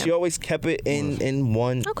vocal range. Yeah. She always kept it in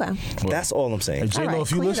one. Okay. That's all I'm saying. Hey, J-Lo, All right,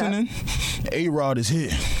 if you clean it up. listening, A-Rod is here.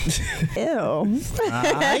 Ew.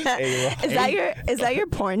 Is that your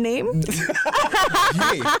porn name?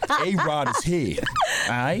 Yeah, A-Rod is here.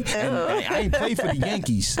 All right? And I ain't play for the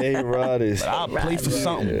Yankees. A-Rod is. I'll play for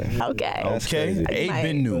something. Okay. That's Okay? crazy. A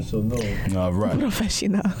been new. All right.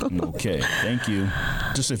 Professional. Okay, thank you.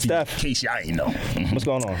 Just if you, in Steph. case y'all ain't know. What's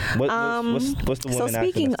going on? What's the women So acting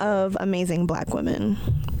speaking as- of amazing black women,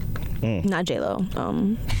 not J-Lo,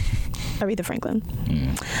 Aretha Franklin.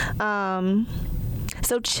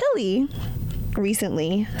 So Chili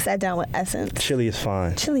recently sat down with Essence. Chili is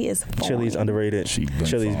fine. Chili is fine. Chili's underrated.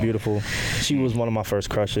 Chili's fine. beautiful. She was one of my first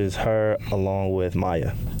crushes. Her along with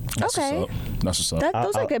Maya. That's Okay. what's up. That's what's up.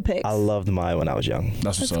 Those are good picks. I loved Maya when I was young,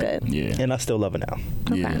 That's what's That's up. good. Yeah. and I still love her now.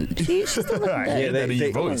 Yeah. She's still looking I good. hear that in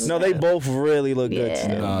your voice. No, they both really look good. Yeah.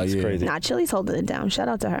 Still. Nah, It's yeah. crazy. Nah, Chili's holding it down. Shout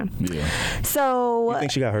out to her. Yeah. So, You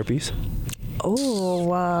think she got herpes? What?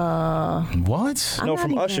 No,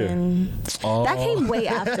 from Usher. That came way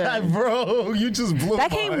after. Bro, you just blew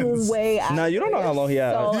That came way after. Nah, you don't know how long he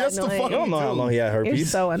had. So Yes, the annoying. fuck You don't know how long he had You're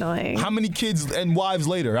herpes. so annoying. How many kids and wives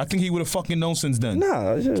later? I think he would have fucking known since then.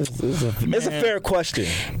 Nah, it's a fair question.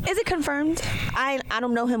 Is it confirmed? I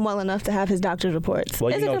don't know him well enough to have his doctor's reports.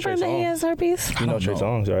 Well, you Is it know confirmed Trey that he Songz. has herpes? You know Trey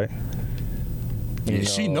Songz, right? Yeah,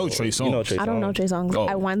 she know Trey Songz. You know Trey Songz. I don't know Trey Songz. Oh.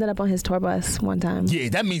 I winded up on his tour bus one time. Yeah,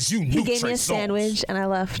 that means you knew He gave Trey me a Songz. sandwich and I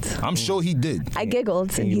left. I'm sure he did. I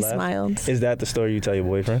giggled and You he laughed? smiled. Is that the story you tell your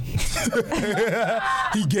boyfriend?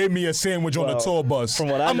 He gave me a sandwich on the tour bus. from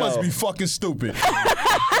what I must know- be fucking stupid.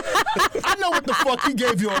 I know what the fuck he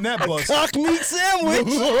gave you on that bus. Cock meat sandwich.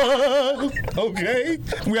 Okay,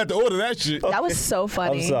 we had to order that shit. That was so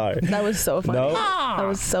funny. I'm sorry. That was so funny. No? That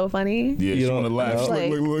was so funny. Yeah, You she want to don't laugh. know? Look,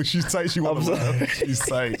 look, look, she's tight. She want to I'm sorry. laugh. She's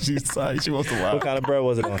tight. She's tight. She wants to laugh. What kind of bread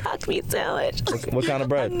was it on? Cock meat sandwich. What kind of A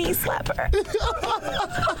bread? knee slapper.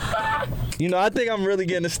 You know, I think I'm really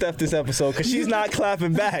getting to Steph this episode because she's not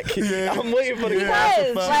clapping back. Yeah. I'm waiting for the Yeah. Because,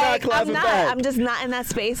 She's not like, clapping I'm back. I'm just not in that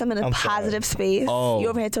space. I'm in a I'm sorry. positive space. Oh. You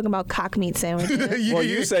over here talking about cock meat sandwiches. Well,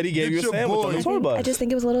 you said he gave you a Get your sandwich on boy. the tour bus. I just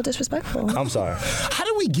think it was a little disrespectful. I'm sorry. How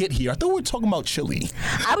did we get here? I thought we were talking about chili.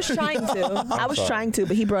 I was trying to. I was trying to,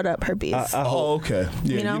 but he brought up herpes. Oh, okay.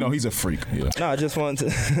 Yeah, You know? he's a freak. Yeah. No, I just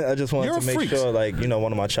wanted You're a to make freak. sure, like, you know,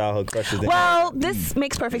 one of my childhood crushes. didn't Well, this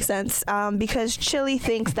makes perfect sense because Chili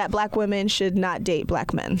thinks that black women should not date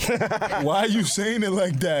black men. Why are you saying it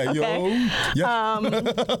like that, yo? Okay.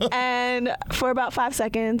 Yeah. And for about 5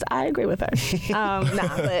 seconds, I agree with her.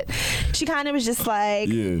 But she kind of was just like,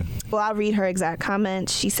 Yeah. well, I'll read her exact comment.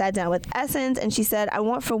 She sat down with Essence and she said, I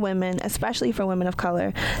want for women, especially for women of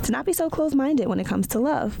color, to not be so closed-minded when it comes to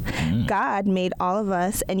love. God made all of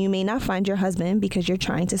us, and you may not find your husband because you're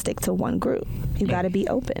trying to stick to one group. You got to be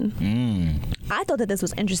open. I thought that this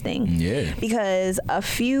was interesting. Yeah. Because a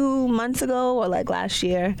few months ago, or like last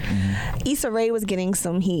year, Issa Rae was getting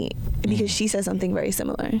some heat because she said something very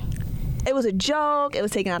similar. It was a joke. It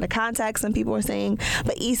was taken out of context, some people were saying.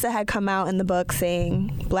 But Issa had come out in the book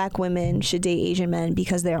saying black women should date Asian men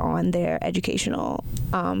because they're on their educational,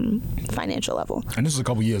 financial level. And this was a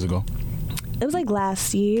couple years ago. It was like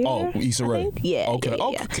last year. Oh, Issa I Rae. think. Yeah. Okay. yeah,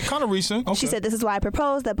 Oh, yeah. kind of recent. Okay. She said, this is why I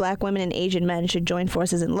propose that black women and Asian men should join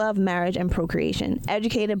forces in love, marriage, and procreation.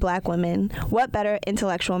 Educated black women, what better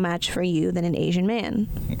intellectual match for you than an Asian man?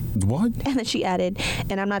 What? And then she added,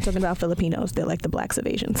 and I'm not talking about Filipinos, they're like the blacks of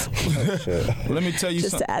Asians. Let me tell you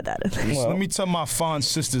Just something. to add that in there. Let me tell my fond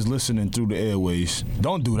sisters listening through the airways,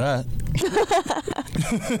 don't do that.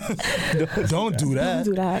 Don't do that. Don't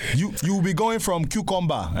do that. You will be going from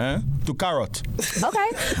cucumber to carrot. Okay,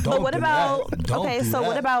 Don't but what do about, that. Don't okay, do so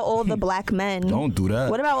what that. about all the black men? Don't do that.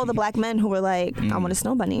 What about all the black men who were like, I want a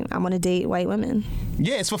snow bunny, I want to date white women?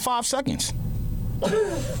 Yeah, it's for 5 seconds.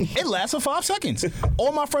 It lasts for 5 seconds.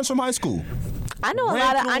 All my friends from high school. I know a Ran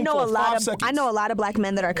lot of through I them know for a lot 5 of seconds. I know a lot of black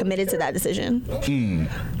men that are committed to that decision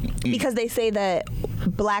because they say that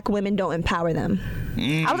black women don't empower them.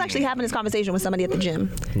 I was actually having this conversation with somebody at the gym,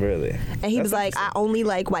 Really? and he was like, "I only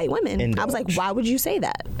like white women." I was like, Indulge. "Why would you say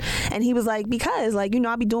that?" And he was like, "Because, like, you know,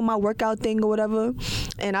 I be doing my workout thing or whatever,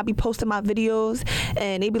 and I'll be posting my videos,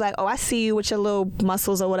 and they be like, "Oh, I see you with your little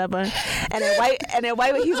muscles or whatever," and then he's like,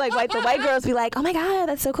 the white girls be like, "Oh my God,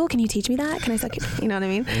 that's so cool. Can you teach me that? Can I suck it?" You know what I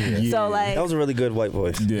mean? Yeah. So like, that was a really good white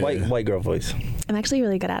voice, white girl voice. I'm actually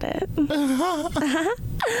really good at it. But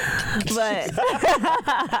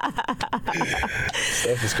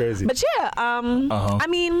That was crazy. But yeah, I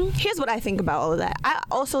mean, here's what I think about all of that. I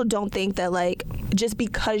also don't think that like just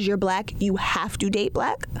because you're black, you have to date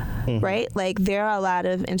black, right? Like there are a lot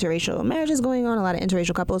of interracial marriages going on, a lot of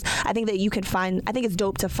interracial couples. I think that you could find. I think it's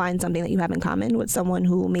dope to find something that you have in common with someone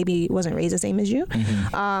who maybe wasn't raised the same as you.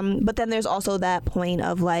 But then there's also that point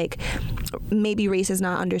of like maybe race is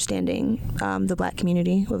not understanding the black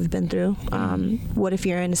community, what we've been through. What if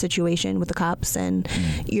you're in a situation with the cops and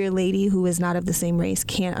your lady who is not of the same race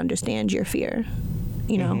can't understand your fear,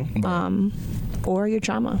 you know, or your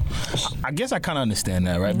trauma? I guess I kind of understand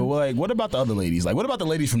that, right? But like, what about the other ladies? Like, what about the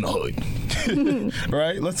ladies from the hood?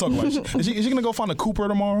 Right? Let's talk about it. Is she gonna go find a Cooper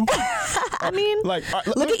tomorrow? I mean, like,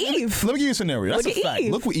 look at Eve. Let me give you a scenario. That's a fact.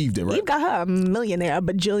 Eve. Look what Eve did, right? Eve got her a millionaire, a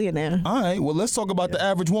bajillionaire. All right, well, let's talk about the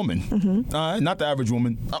average woman. All right, not the average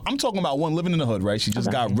woman. I'm talking about one living in the hood, right? She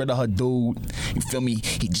just got rid of her dude. You feel me?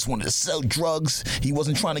 He just wanted to sell drugs. He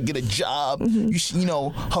wasn't trying to get a job. You know,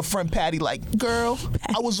 her friend Patty, like, girl,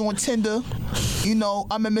 I was on Tinder. You know,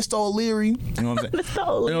 I met Mr. O'Leary. You know what I'm saying? Mr.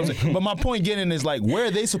 O'Leary. You know what I'm saying? But my point getting is like, where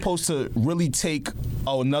are they supposed to really take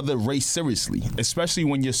another race seriously, especially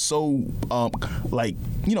when you're so like,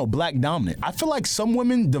 you know, black dominant? I feel like some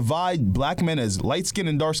women divide black men as light skin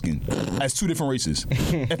and dark skin as two different races.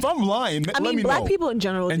 If I'm lying, let me know. Black people in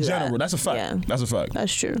general do that. That's a fact. Yeah. That's a fact.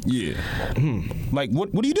 That's true. Yeah. Like,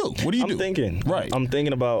 what do you do? What do you do? I'm thinking. Right. I'm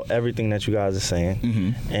thinking about everything that you guys are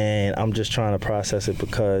saying, and I'm just trying to process it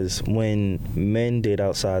because when men date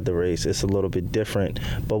outside the race, it's a little bit different.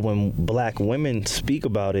 But when black women speak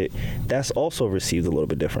about it, that's also received a little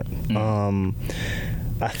bit different.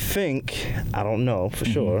 I think, I don't know for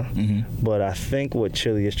sure, but I think what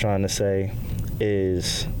Chili is trying to say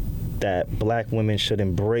is that black women should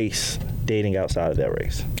embrace dating outside of their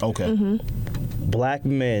race. Okay. Black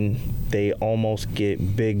men, they almost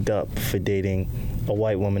get bigged up for dating a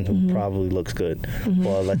white woman who probably looks good,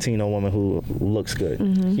 or a Latino woman who looks good.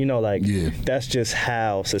 You know, like, that's just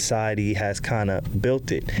how society has kind of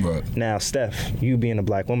built it. Right. Now, Steph, you being a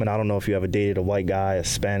black woman, I don't know if you ever dated a white guy, a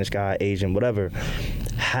Spanish guy, Asian, whatever.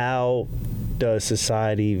 How does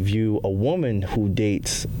society view a woman who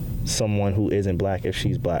dates someone who isn't black if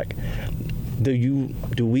she's black? Do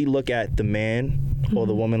we look at the man or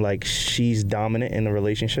the woman like she's dominant in the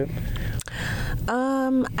relationship?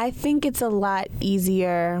 I think it's a lot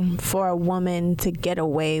easier for a woman to get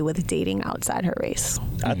away with dating outside her race.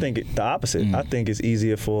 I think the opposite. I think it's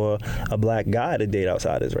easier for a black guy to date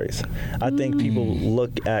outside his race. I think people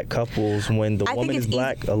look at couples when the woman is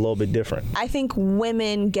black a little bit different. I think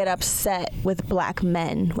women get upset with black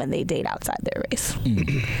men when they date outside their race.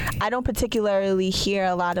 I don't particularly hear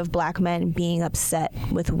a lot of black men being upset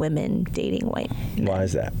with women dating white men. Why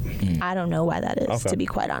is that? I don't know why that is, to be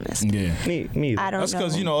quite honest. Yeah. Me either. I don't know. That's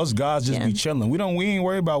because, you know, us guys just be chilling. We ain't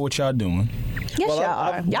worry about what y'all doing. Yes, y'all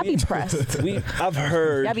are. Y'all be pressed. I've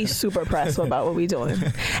heard. Y'all be super pressed about what we doing.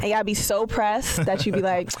 And y'all be so pressed that you be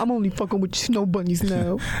like, I'm only fucking with snow bunnies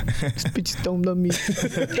now. These bitches don't love me.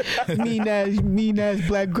 mean ass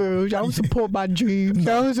black girls. Y'all don't support my dreams.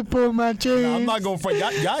 Y'all don't support my dreams. Nah, I'm not going for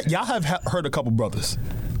y'all have heard a couple brothers.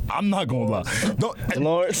 I'm not gonna lie.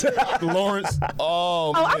 Lawrence.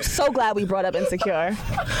 Oh, man. I'm so glad we brought up Insecure.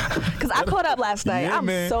 Because I caught up last night. Yeah, I'm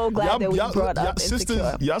man. so glad that we brought up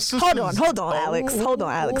Insecure. Hold on, Alex. Hold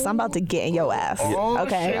on, Alex. I'm about to get in your ass.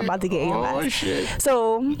 Okay? I'm about to get in your ass. Shit.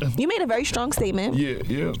 So, you made a very strong statement.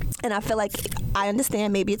 Yeah. And I feel like I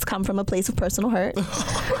understand maybe it's come from a place of personal hurt.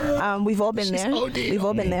 We've all been there. We've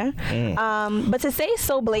all been there. But to say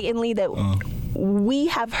so blatantly that we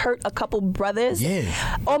have hurt a couple brothers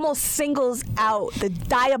almost singles out the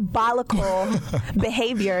diabolical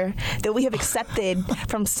behavior that we have accepted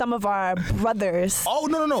from some of our brothers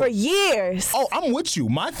no. for years. Oh, I'm with you.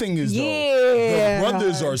 My thing is, though, the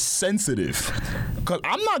brothers are sensitive. Because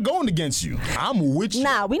I'm not going against you. I'm with you.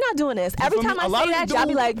 Nah, we not doing this. Every time I say that, y'all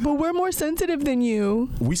be like, but we're more sensitive than you.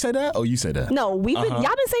 We say that? Oh, you say that? No, y'all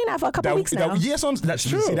been saying that for a couple weeks now. Yes, that's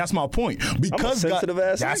true. See, that's my point. Because I'm a sensitive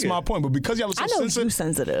ass that's nigga. My point. But because y'all are so I know sensitive. you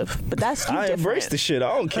sensitive, but that's you I different. embrace the shit.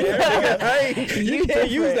 I don't care. You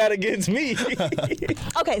can't use that against me.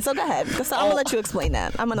 Okay, so go ahead. So I'm gonna let you explain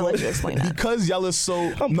that. Because y'all are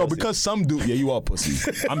so because some do. Yeah, you are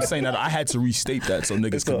pussy. I'm saying that I had to restate that so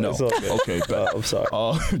niggas could know. Okay. Okay, I'm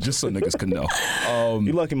sorry. Just so niggas can know.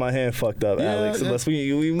 You lucky my hand fucked up, Alex. Unless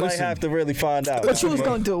we might have to really find out. What you was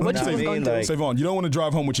gonna do? What you was gonna do? Savon, you don't want to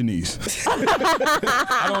drive home with your knees.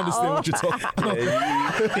 I don't understand what you're talking about.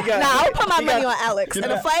 I'll put my money on Alex. In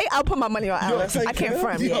a fight, I'll put my money on Alex. I can't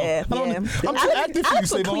front. Yeah. I'm too active for you,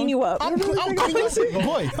 Alex would clean you up. I'll clean you up.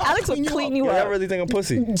 Boy, Alex would clean you I up. really think I'm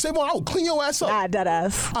pussy. Savon, I will clean your ass up. Nah, dead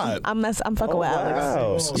ass. I'm fucking with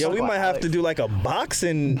Alex. Wow. Yeah, we might have to do like a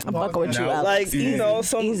boxing. I'm fucking with you, Alex. Like, you know,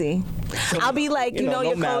 some easy. I'll be like, you know, no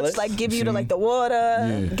your malice. coach, like, give you the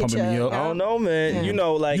water. Get pumping me up. I don't know, man. Yeah. You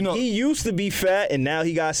know, he used to be fat and now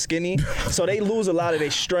he got skinny, so they lose a lot of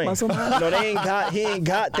their strength. Muscle mass? No, he ain't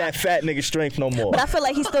got that fat nigga strength no more. But I feel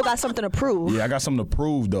like he still got something to prove. Yeah, I got something to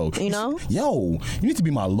prove though. You know? Yo, you need to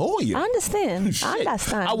be my lawyer. I understand. Shit. I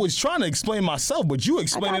understand. I was trying to explain myself, but you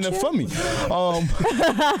explaining it you. for me.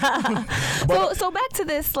 So back to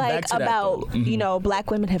this, like, to that, about, you know,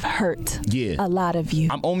 black women have hurt a lot of you.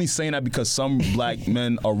 I'm only saying that because some black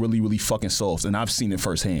men are really, really fucking soft, and I've seen it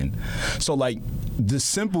firsthand. So, like, the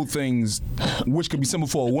simple things, which could be simple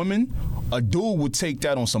for a woman, a dude would take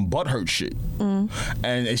that on some butthurt shit.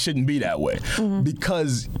 And it shouldn't be that way.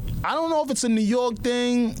 Because I don't know if it's a New York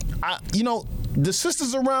thing. You know, the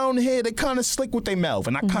sisters around here, they kind of slick with their mouth,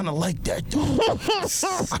 and I kind of like that, though.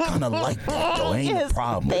 I kind of like that, though. Ain't no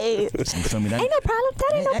problem. You feel me? Ain't no problem.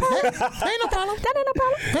 That ain't no problem. Ain't no problem. That ain't no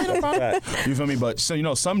problem. Ain't no problem. You feel me? But so, you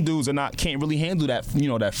know, some dudes can't really handle that, you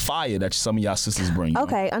know, that fire that some of y'all sisters bring.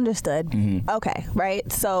 Okay, understood. Okay, right.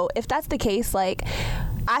 So if that's the case, like,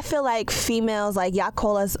 I feel like females, like, y'all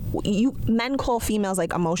call us, men call females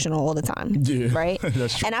like emotional all the time. Yeah, right?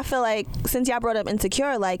 That's true. And I feel like since y'all brought up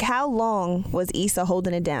Insecure, like, how long was Issa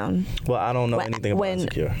holding it down? Well, I don't know anything about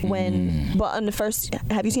Insecure. But on the first,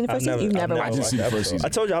 have you seen the first season? You've never watched I just it. seen the first season. I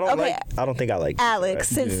told you I don't think I like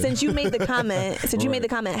Alex, it, right? since you made the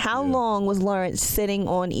comment, how long was Lawrence sitting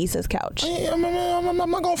on Issa's couch? I'm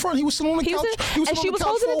not going front. He was sitting on the couch. And she was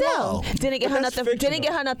holding it down. Didn't get her that's nothing. Didn't fictional.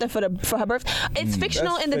 get her nothing for her birth. It's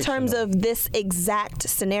fictional That's in the terms fictional. of this exact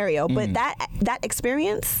scenario, but that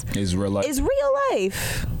experience Is real life. is real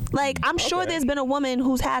life. Like, I'm sure there's been a woman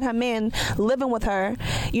who's had her man living with her,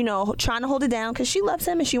 you know, trying to hold it down because she loves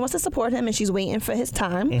him and she wants to support him and she's waiting for his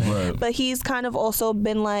time. Right. But he's kind of also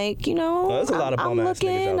been like, you know, There's a lot of I'm bum-ass niggas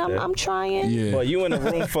looking, out there. I'm trying. Yeah. Well, you in a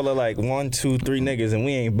room full of like 1, 2, 3 niggas, and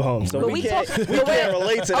we ain't bums, so But we we can't talk- we but can't we're-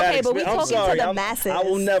 relate to that. okay, but we I'm talking to sorry, the masses. I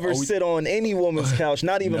will never sit on any woman's couch,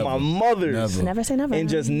 not even my mother's, Never say never. and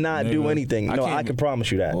just not do Never. anything. No, I can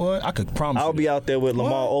promise you that. What? I could promise. I'll be out there with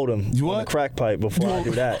Lamar Odom You on what? the crack pipe before I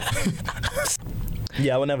do that.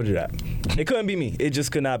 Yeah, I would never do that. It couldn't be me. It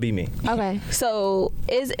just could not be me. Okay, so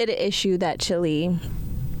is it an issue that Chile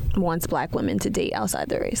wants black women to date outside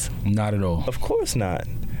their race? Not at all. Of course not.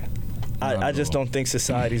 I just don't think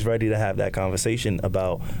society's ready to have that conversation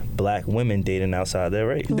about black women dating outside their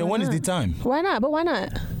race. Then when is the time? Why not? But why not?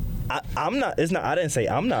 I'm not. It's not. I didn't say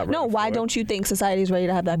I'm not ready. No, why for it. don't you think society's ready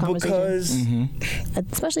to have that conversation? Because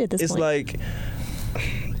Especially at this it's point. like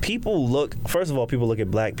people look. First of all, people look at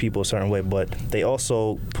black people a certain way, but they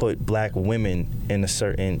also put black women in a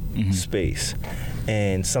certain space,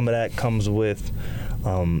 and some of that comes with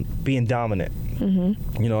being dominant. You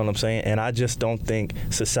know what I'm saying? And I just don't think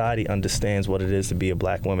society understands what it is to be a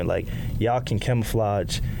black woman. Like, y'all can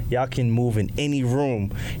camouflage, y'all can move in any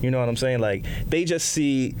room. You know what I'm saying? Like, they just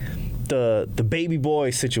see the baby boy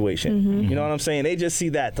situation. You know what I'm saying? They just see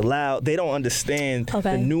that, the loud. They don't understand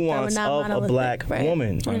the nuance of a black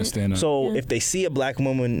woman. I understand that. So if they see a black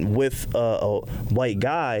woman with a white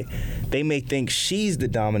guy, they may think she's the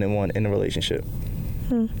dominant one in the relationship.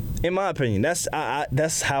 In my opinion, that's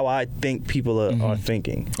how I think people are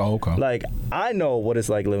thinking. Oh, okay. Like, I know what it's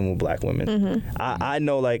like living with black women. I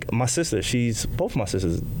know, like, my sister, both my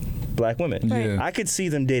sisters black women. Yeah. I could see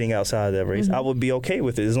them dating outside of their race. I would be okay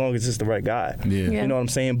with it as long as it's the right guy. Yeah. You know what I'm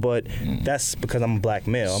saying? But that's because I'm a black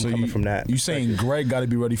male. I'm coming from that. You saying Greg got to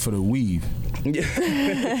be ready for the weave? like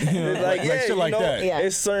shit like that. Yeah.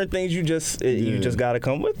 It's certain things you just got to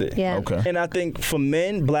come with it. Yeah. Okay. And I think for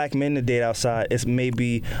men, black men to date outside, it's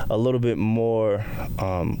maybe a little bit more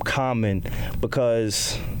common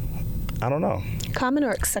because I don't know. Common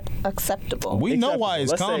or acceptable? We know why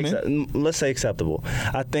it's common. Let's say acceptable.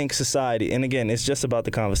 I think society, and again, it's just about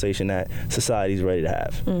the conversation that society's ready to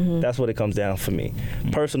have. That's what it comes down for me.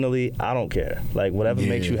 Personally, I don't care. Like, whatever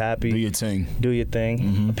makes you happy. Do your thing. Do your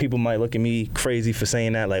thing. People might look at me crazy for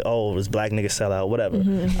saying that, like, oh, this black nigga sell out, whatever.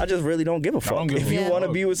 I just really don't give a fuck. If you want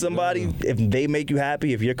to be with somebody, if they make you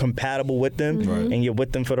happy, if you're compatible with them, and you're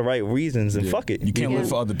with them for the right reasons, then fuck it. You can't live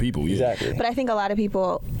for other people. Yeah. Exactly. But I think a lot of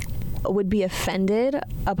people would be offended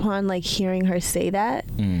upon like hearing her say that.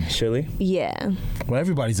 Chili? Yeah. Well,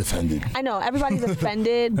 everybody's offended. I know everybody's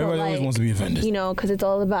offended, but Everybody like, always wants to be offended. you know, because it's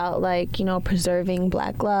all about like, you know, preserving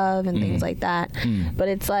black love and things like that. But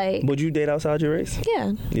it's like, Would you date outside your race?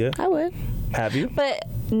 yeah, Yeah. I would. Have you? But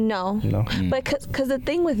no. But because the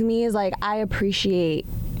thing with me is like, I appreciate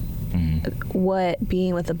what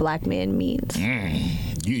being with a black man means.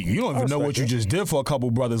 You don't even know what you just did for a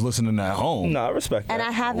couple brothers listening at home. No, I respect that. And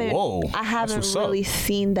I haven't what's really up.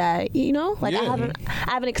 seen that, you know, like Yeah.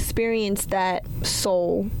 I haven't experienced that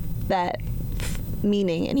soul, that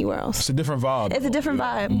meaning anywhere else. It's a different vibe. It's a different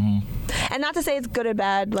vibe. And not to say it's good or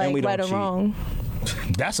bad, like we don't right or cheat. wrong.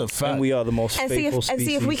 That's a fact. And we are the most And faithful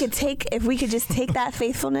see if we could just take that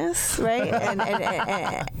faithfulness, right,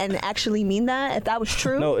 and actually mean that. If that was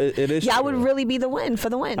true, No, it is y'all true. would really be the win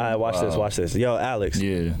for the win. All right, watch this. Yo, Alex.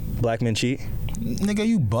 Yeah. Black men cheat? Nigga,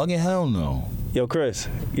 you bugging? Hell no. Yo, Chris.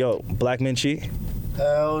 Yo, black men cheat?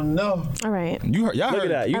 Hell no. All right. You heard? Y'all Look at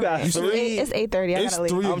heard that. You got see- three. It's 8:30. I It's gotta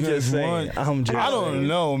leave. three I'm just against saying. one. I don't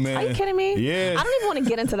know, man. Are you kidding me? Yeah. I don't even want to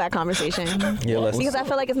get into that conversation. Yeah, let's. Because I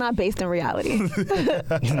feel like it's not based in reality.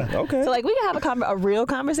 Okay. So like we can have a real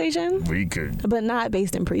conversation, We could. but not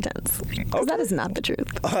based in pretense. Because that is not the truth.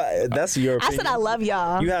 That's your I opinion. said I love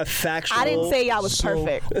y'all. You have factual. I didn't say y'all was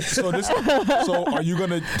perfect. So are you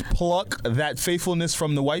gonna pluck that faithfulness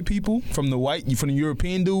from the white people, from the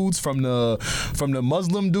European dudes, from the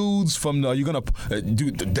Muslim dudes, are you gonna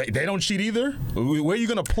they don't cheat either? Where are you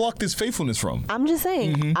gonna pluck this faithfulness from? I'm just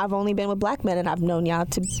saying, I've only been with black men and I've known y'all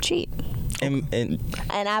to cheat. And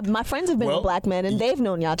My friends have been Well, with black men and they've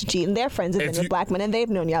known y'all to cheat, and their friends have been with black men and they've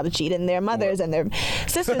known y'all to cheat, and their mothers and their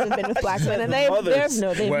sisters have been with black men and they've Mothers.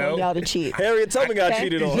 known y'all to cheat. Harriet Tubman got Okay?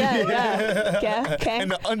 cheated on. Yeah. Okay. And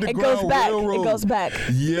the It Underground goes back. Railroad. It goes back.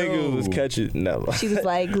 Nigga was catching. No. She was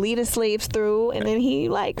like leading slaves through, and then he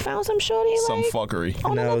like found some shorty Some like fuckery.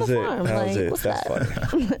 on That another was it. farm. That Like, was it. what's That's that?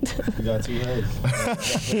 funny. You got 2 heads.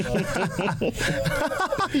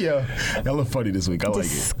 Yeah, y'all look funny this week. I like it.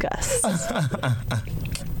 Disgust.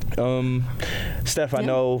 Steph, I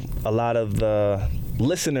know a lot of the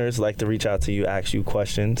listeners like to reach out to you, ask you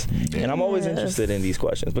questions, and I'm always Yes. interested in these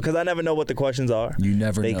questions because I never know what the questions are. You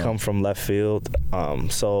never They know. come from left field,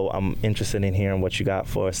 so I'm interested in hearing what you got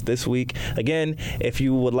for us this week. Again, if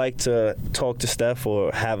you would like to talk to Steph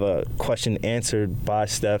or have a question answered by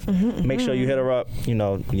Steph, make sure you hit her up. You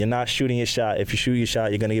know, you're not shooting your shot. If you shoot your shot,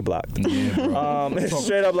 you're gonna get blocked.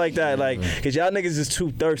 Straight up like that, like, cause y'all niggas is too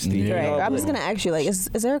thirsty. Yeah. you Right. know? I'm just gonna ask you, like, is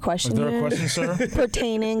there a question Is there a here question, sir?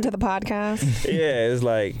 pertaining to the podcast? Yeah, it's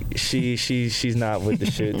like she's not with the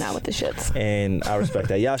shits. Not with the shits. And I respect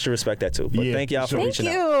that. Y'all should respect that too. But Yeah, thank y'all for sure. Thank reaching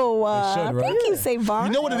you. out. should, right? Thank you, Savon.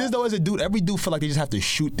 You know what it is though? As a dude, every dude feel like they just have to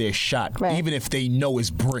shoot their shot, Right. even if they know it's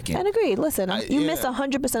bricking. And agreed. Listen, you yeah. miss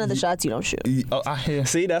 100% of the shots you don't shoot. I hear.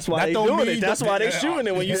 See, that's why That they don't doing mean it. That's why they shooting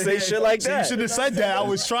it when you say shit like So that. you should have said that. I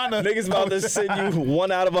was trying to. Niggas about to send you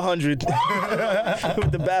 1 out of 100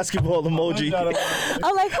 with the basketball emoji.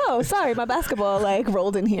 I'm like, oh, sorry, my basketball like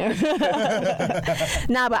rolled in here.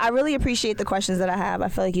 Nah, but I really appreciate the questions that I have. I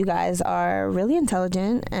feel like you guys are really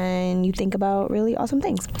intelligent and you think about really awesome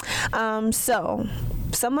things. So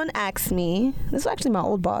someone asked me, this is actually my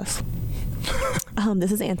old boss.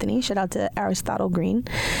 This is Anthony. Shout out to Aristotle Green.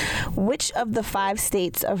 Which of the 5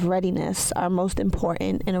 states of readiness are most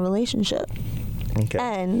important in a relationship? Okay.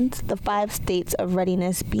 And the 5 states of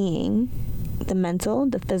readiness being the mental,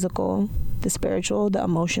 the physical, the spiritual, the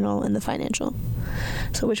emotional, and the financial.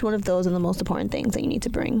 So which one of those are the most important things that you need to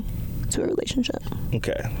bring to a relationship?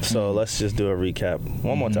 Okay. So let's just do a recap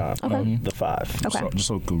one more time. Okay. The 5. Okay. Just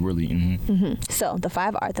so it could really So the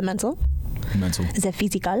 5 are the mental, mental. the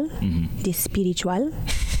physical, the spiritual,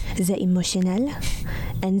 the emotional,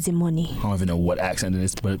 and the money. I don't even know what accent it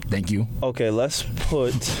is, but thank you. Okay, let's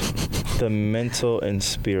put the mental and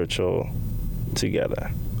spiritual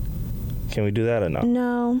together. Can we do that or no?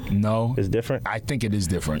 No, It's different? I think it is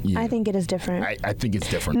different. Yeah. I think it is different. I think it's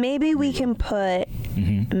different. Maybe we can put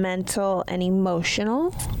mental and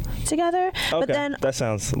emotional together, Okay, but then that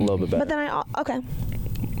sounds a little bit better. but then okay.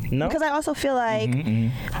 No? Because I also feel like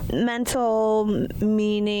mental,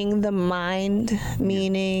 meaning the mind,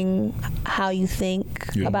 meaning how you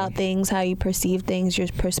think about things, how you perceive things, your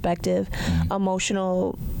perspective.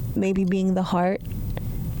 Emotional, maybe being the heart.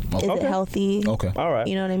 Is it healthy? Okay. All right.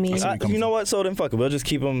 You know what I mean? You know what? So then fuck it. We'll just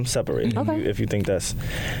keep them separated. Okay. If you think that's.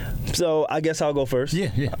 So I guess I'll go first. Yeah.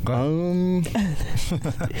 Go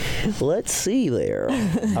ahead. Let's see there.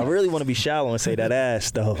 I really want to be shallow and say that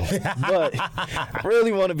ass though. But I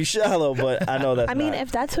really want to be shallow, but I know that's I mean, not.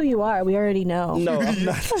 if that's who you are, we already know. No, I'm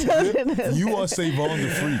not. You are Savon the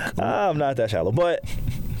freak. I'm not that shallow. But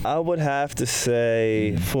I would have to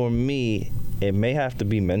say, for me, it may have to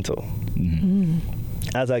be mental.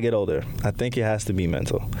 As I get older, I think it has to be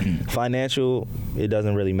mental. Financial, it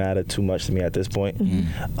doesn't really matter too much to me at this point.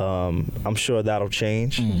 I'm sure that'll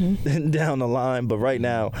change down the line, but right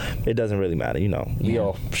now, it doesn't really matter. You know, we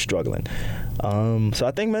all struggling. So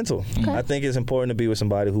I think mental. I think it's important to be with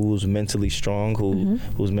somebody who's mentally strong,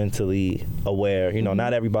 who's mentally aware. You know,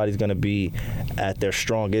 not everybody's going to be at their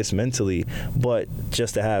strongest mentally, but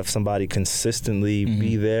just to have somebody consistently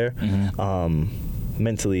be there,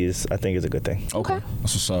 mentally I think is a good thing. Okay.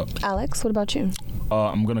 That's what's up. Alex, what about you?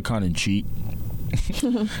 I'm going to kind of cheat.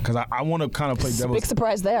 Because I want to kind of play devil's... Big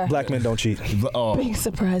surprise there. Black men don't cheat. Big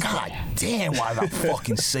surprise. God damn, why did I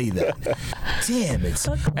fucking say that? Damn it.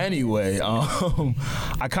 Anyway,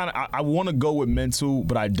 I want to go with mental,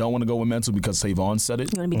 but I don't want to go with mental because Savon said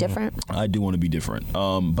it. You want to be different? I do want to be different.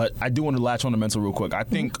 But I do want to latch on to mental real quick. I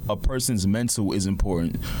think a person's mental is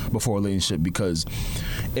important before a relationship because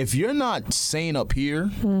if you're not sane up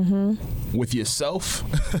here with yourself,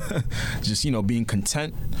 just, you know, being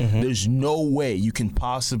content, there's no way you can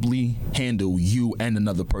possibly handle you and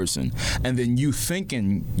another person, and then you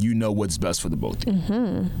thinking you know what's best for the both of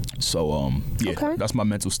you. So that's my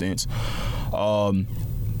mental stance.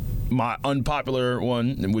 My unpopular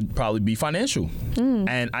one would probably be financial,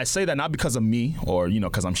 and I say that not because of me or, you know,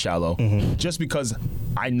 because I'm shallow, just because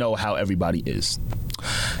I know how everybody is.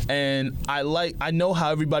 And I know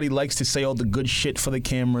how everybody likes to say all the good shit for the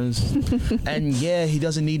cameras. And yeah, he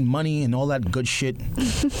doesn't need money and all that good shit.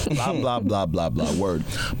 Blah, blah, blah, blah, blah, word.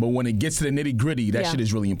 But when it gets to the nitty gritty, that shit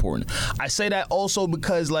is really important. I say that also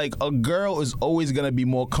because, like, a girl is always going to be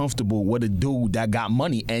more comfortable with a dude that got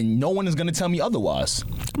money, and no one is going to tell me otherwise.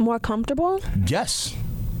 More comfortable? Yes.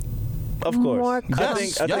 Of course. More I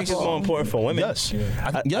think it's more important for women.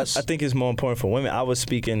 Yes. I think it's more important for women. I was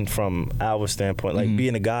speaking from our standpoint, like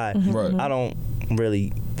being a guy. Right. I don't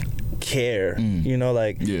really care, you know,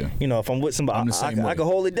 like, you know, if I'm with somebody, I can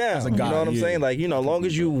hold it down. As a guy, you know what I'm saying? Like, you know, as long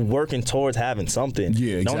as you working towards having something,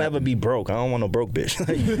 don't ever be broke. I don't want no broke bitch.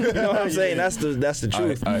 You know what I'm saying? That's the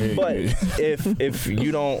truth. But if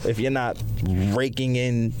you're not raking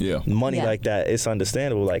in money like that, it's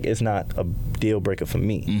understandable. Like, it's not a deal breaker for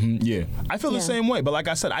me. I feel the same way, but like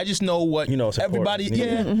I said, I just know what, you know, everybody,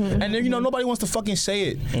 and then, you know, nobody wants to fucking say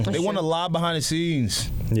it. They want to lie behind the scenes.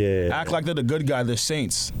 Act like they're the good guy, they're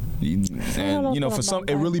saints. And, you know, for some,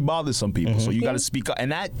 it really bothers some people. So you got to speak up.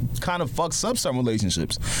 And that kind of fucks up some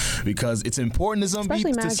relationships because it's important to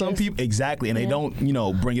some people. Exactly. And they don't, you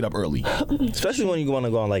know, bring it up early. Especially when you want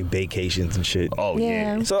to go on, like, vacations and shit. Oh,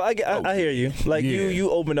 yeah. So I hear you. Like,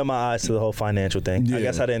 you opened up my eyes to the whole financial thing. I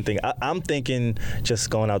guess I didn't think. I'm thinking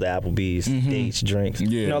just going out to Applebee's, dates, drinks.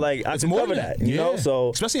 You know, like, I can cover that, you know?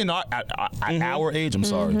 So especially in our age, I'm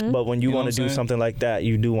sorry. But when you want to do something like that,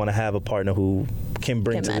 you do want to have a partner who can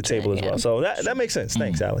bring to the table as well. So that makes sense.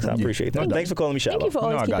 Thanks, Alex. I appreciate that. Thanks for calling me shallow. Thank you for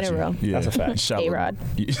always keeping it real. That's a fact. A-Rod.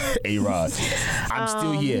 A-Rod. I'm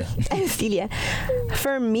still here. Still here.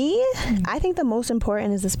 For me, I think the most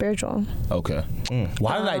important is the spiritual. Okay.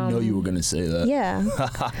 Why did I know you were going to say that? Yeah.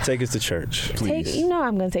 Take us to church, please. You know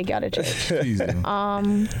I'm going to take you out of church. Please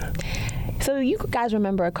do. So you guys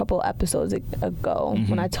remember a couple episodes ago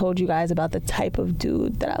when I told you guys about the type of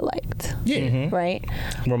dude that I liked. Right?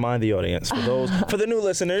 Remind the audience, for the new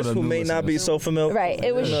listeners who may not be so familiar. Right.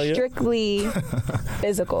 It was strictly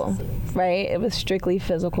physical. Right? It was strictly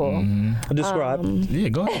physical. Describe. Yeah,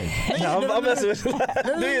 go ahead. I'm messing with you.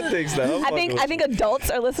 Do your things, though. I think adults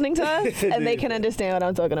are listening to us and they can understand what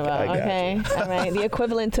I'm talking about. Okay. All right. The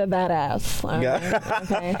equivalent to badass. All right?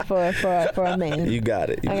 Okay. For a man. You got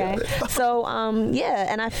it. So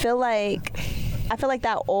and I feel like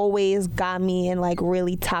that always got me in, like,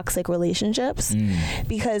 really toxic relationships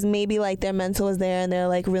because maybe, like, their mental is there and they're,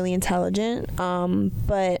 like, really intelligent,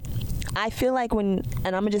 but I feel like and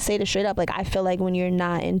I'm gonna just say this straight up, like, I feel like when you're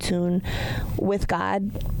not in tune with God,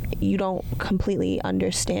 you don't completely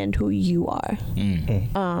understand who you are.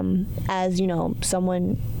 As, you know,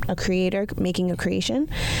 someone, a creator making a creation,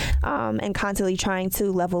 and constantly trying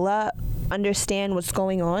to level up, understand what's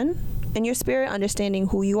going on in your spirit, understanding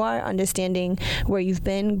who you are, understanding where you've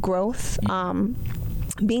been, growth,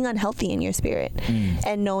 being unhealthy in your spirit,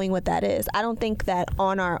 and knowing what that is. I don't think that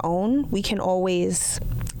on our own we can always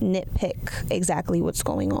nitpick exactly what's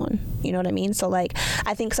going on. You know what I mean? So, like,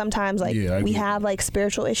 I think sometimes, like, we have, like,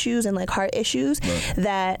 spiritual issues and, like, heart issues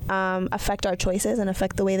that affect our choices and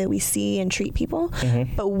affect the way that we see and treat people.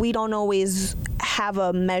 But we don't always have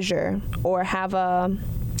a measure or have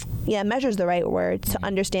measure's the right word to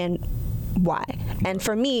understand why. And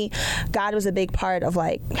for me, God was a big part of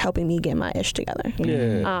like helping me get my ish together.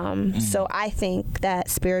 So I think that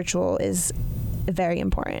spiritual is very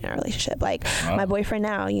important in a relationship. Like my boyfriend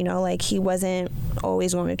now, you know, like he wasn't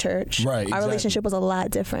always going to church. Right, Our exactly. relationship was a lot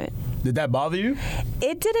different. Did that bother you?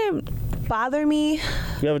 It didn't bother me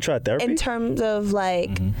You ever tried therapy? in terms of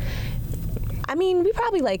like, I mean, we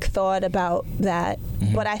probably like thought about that,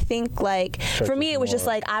 but I think like for me, it was just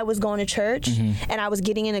like I was going to church and I was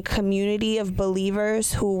getting in a community of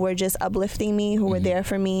believers who were just uplifting me, who were there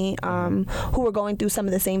for me, who were going through some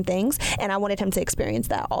of the same things, and I wanted him to experience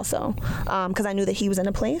that also, because I knew that he was in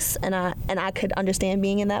a place, and I could understand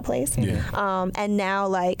being in that place. And now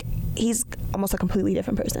like he's almost a completely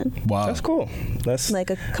different person. Wow. That's cool. That's Like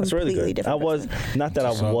a that's really completely good. different I was person. not that I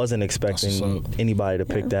That's what's up. wasn't That's expecting what's up. anybody to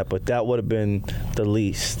pick that, but that would have been the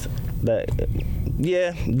least.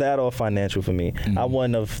 That or financial for me. I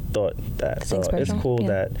wouldn't have thought that. So Thanks, it's Rachel. cool Yeah.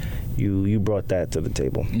 that you brought that to the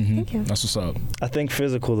table. Thank you. That's what's up. I think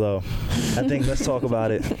physical though. I think let's talk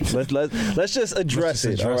about it. Let's just address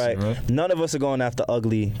just it. All address right? it, right? None of us are going after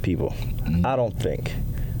ugly people. I don't think.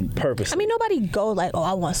 Purposely. I mean, nobody go like, oh,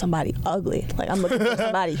 I want somebody ugly. Like, I'm looking for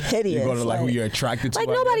somebody hideous. You go to like who you're attracted to. like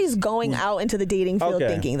I guess? nobody's going out into the dating field Okay.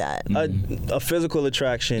 thinking that. a physical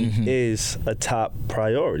attraction is a top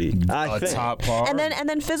priority. I a think. top part. And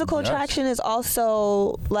then physical Yes. attraction is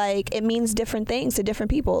also like it means different things to different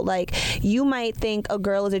people. Like you might think a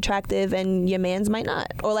girl is attractive and your man's might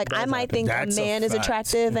not, or like I might think That's a a man is fact.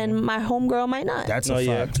 attractive and my homegirl might not. That's No, a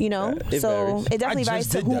yeah. fact. you know, It so varies. it definitely I varies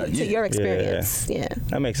just to did who that, to yeah. your experience. Yeah.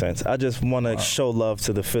 That makes sense. I just want to show love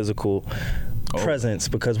to the physical presence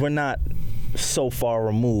because we're not so far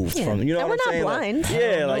removed Yeah. from, you know And what we're I'm not saying? blind.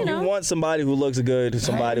 Yeah, like You know? you want somebody who looks good,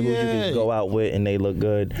 somebody who you Yeah. can go out with and they look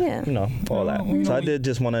good. Yeah. You know, all that. you So know, I did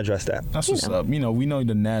just want to address that. That's what's up. You know, we know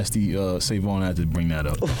the nasty Savon had to bring that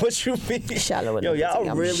up. What you mean? Shallow. Yo, y'all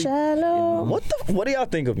I'm really. shallow. What do y'all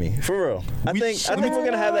think of me? For real. I think we're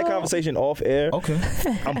gonna have that conversation off air. Okay.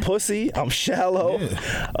 I'm pussy. I'm shallow.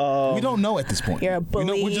 We don't know at this point. You're a You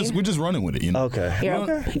know, bully. we're just running with it. You know. Okay.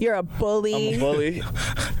 You're a bully. I'm a bully.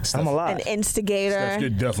 I'm a lot. An instigator. You're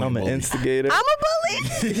definitely I'm a an bully. instigator. I'm a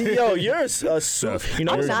bully. Yo, you're a Steph, you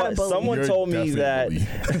know, I'm not a bully. someone You're told me that. definitely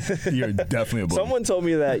a bully. You're definitely a bully. Someone told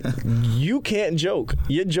me that you can't joke.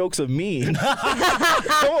 Your jokes are mean.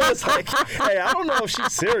 Someone was like, "Hey, I don't know if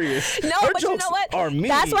she's serious." No, Her but you jokes know what? Are mean.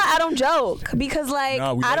 That's why I don't joke because like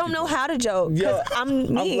Nah, we I like don't it, know though. how to joke Yo, because I'm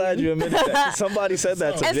mean. I'm glad you admitted that. Somebody said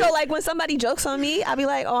that to And me. so like when somebody jokes on me, I'll be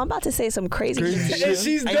like, oh, I'm about to say some crazy shit. And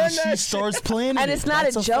she's done and that she shit. starts playing And it. it's not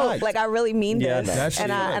That's a joke. fact. Like I really mean Yeah, I this, know. That's and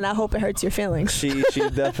right. I hope it hurts your feelings. She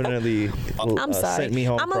definitely I'm sorry. sent me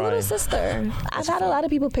home I'm crying. a little sister. I've had a lot of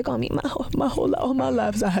people pick on me all my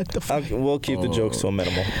lives. I had to fight. We'll keep the jokes to a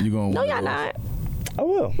minimal. You gonna No, win y'all those. not. I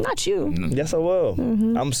will. Not you. Yes, I will.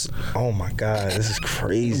 Oh my God, this is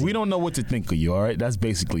crazy. We don't know what to think of you. All right, that's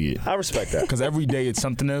basically it. I respect that. Because every day it's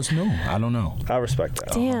something else new. I don't know. I respect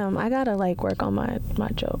that. Damn, I gotta like work on my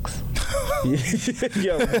jokes.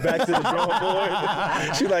 Yo, back to the drawing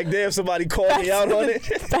board. She's like, damn, somebody called me out on it.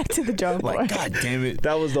 Back to the drawing board. Like, God damn it.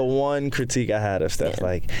 That was the one critique I had of Steph.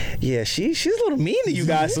 Like, yeah, she's a little mean to you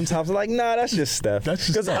guys sometimes. I'm like, nah, that's just Steph. That's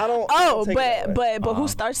just 'Cause Steph. I don't. Oh, take it that way. but who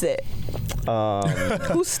starts it?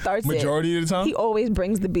 Who starts it? Majority of the time? He always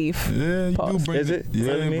brings the beef. Yeah, you Pause. do bring Is the, it? Yeah,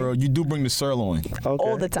 Really me? bro. You do bring the sirloin. Okay.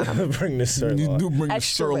 all the time. Bring this sir. You do bring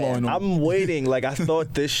Extra the sirloin. rare. on. I'm waiting. Like, I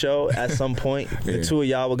thought this show at some point, the two of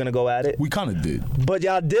y'all were gonna go at it, We kind of did. but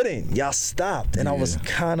y'all didn't. Y'all stopped, and I was Yeah.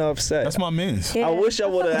 kind of upset. That's my man's. Yeah. I wish I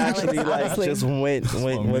would have actually like Honestly. just went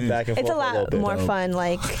back and forth It's a little lot bit. more fun,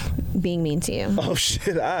 like being mean to you. Oh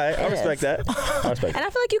shit! All right, I It respect is. that. I respect And that. I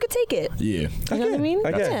feel like you could take it. Yeah. You know what I mean? I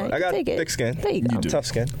Yeah, get. you I can got take it. thick skin. There you go. Tough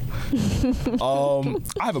skin.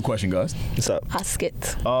 I have a question, guys. What's up? I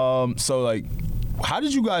skit. So like, how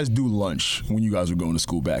did you guys do lunch when you guys were going to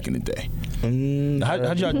school back in the day?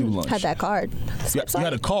 How'd y'all do lunch? Had that card. You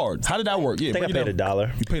had a card. How did that work? Yeah, I think I break paid it down.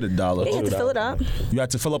 $1. You paid $1. You had to fill it up. You had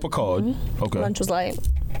to fill up a card. Okay. Lunch was like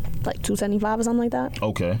 $2.75 or something like that.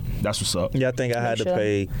 Okay, that's what's up. Yeah, I think I had to sure.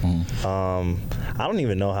 pay. I don't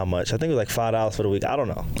even know how much. I think it was like $5 for the week. I don't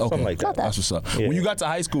know. Something like that. Not that. That's what's up. Yeah. When you got to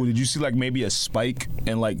high school, did you see like maybe a spike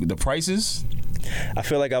in like the prices? I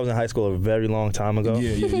feel like I was in high school a very long time ago.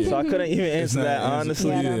 Yeah. So I couldn't even answer not- that it's- honestly.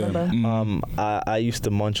 Yeah, I don't remember. I used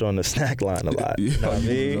to munch on the snack line a lot. You know what I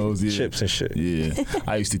mean? Those, yeah. Chips and shit. Yeah,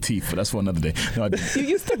 I used to teeth, but that's for another day. No, You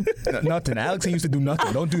used to. nothing. Alex used to do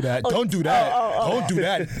nothing. Don't do that. Don't do that. Don't do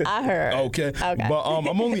that. I heard. Okay. Okay. But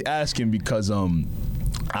I'm only asking because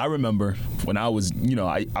I remember when I was,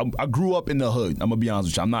 I grew up in the hood. I'm going to be honest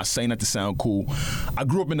with you. I'm not saying that to sound cool. I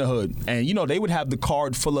grew up in the hood. And, they would have the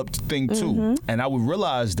card fill up thing too. And I would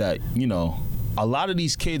realize that, a lot of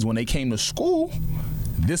these kids, when they came to school,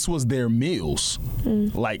 this was their meals,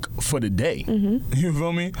 like for the day. You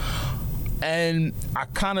feel me? And I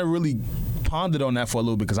kind of really pondered on that for a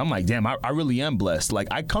little bit because I'm like, damn, I really am blessed. Like,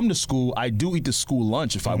 I come to school, I do eat the school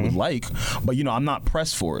lunch if I would like, but, I'm not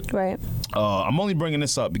pressed for it. Right. I'm only bringing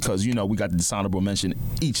this up because, we got the Dishonorable Mention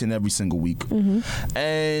each and every single week.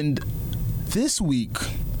 And this week,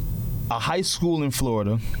 a high school in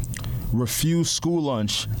Florida refused school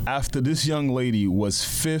lunch after this young lady was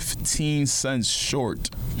 15 cents short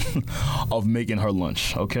of making her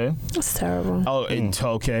lunch, okay? That's terrible.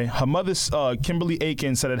 Okay. Her mother, Kimberly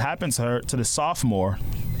Aiken, said it happened to her, to the sophomore.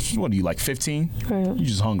 What are you, like 15? Right. You're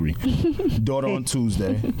just hungry. Daughter on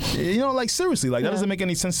Tuesday. Seriously, that doesn't make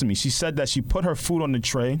any sense to me. She said that she put her food on the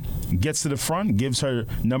tray, gets to the front, gives her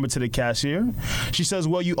number to the cashier. She says,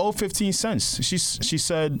 well, you owe 15 cents. She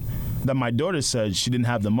said that my daughter said she didn't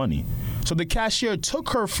have the money. So the cashier took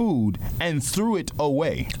her food and threw it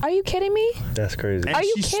away. Are you kidding me? That's crazy. Are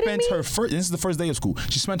you kidding me? This is the first day of school.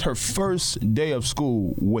 She spent her first day of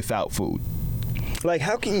school without food. Like,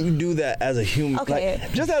 how can you do that as a human? Okay.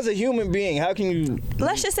 Like, just as a human being, how can you?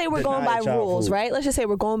 Let's just say we're going by rules, right? Let's just say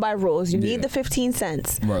we're going by rules. You need the 15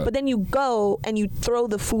 cents, right. But then you go and you throw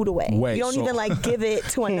the food away. Wait, you don't even give it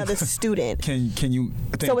to another student. Can you?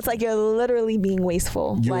 So it's like you're literally being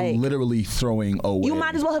wasteful. You're literally throwing away. You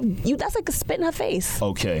might as well have. That's like a spit in her face.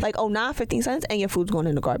 Okay. 15 cents, and your food's going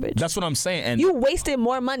in the garbage. That's what I'm saying. And you wasted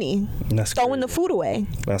more money throwing the food away.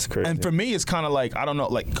 That's crazy. And for me, it's kind of like, I don't know,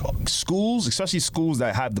 like schools, especially schools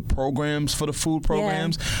that have the programs for the food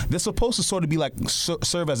programs, they're supposed to sort of be like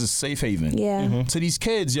serve as a safe haven to these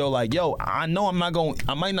kids. I know I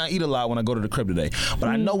might not eat a lot when I go to the crib today, but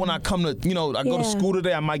I know when I come to, I go to school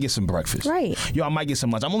today, I might get some breakfast. Right. I might get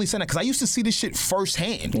some lunch. I'm only saying that because I used to see this shit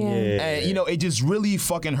firsthand. Yeah. And, it just really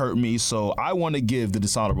fucking hurt me. So I want to give the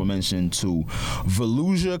Dishonorable Mention to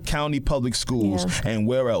Volusia County Public Schools and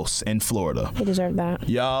where else in Florida. They deserve that.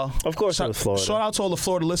 Y'all. Of course it was Florida. Shout out to all the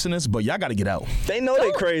Florida listeners, but y'all got to get out. They know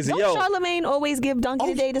they crazy. Don't Charlemagne always give donkey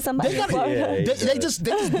today to somebody in Florida? They just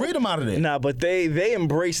breed them out of there. Nah, but they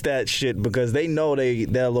embrace that shit because they know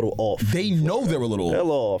they're a little off. They know they're a little off. They're a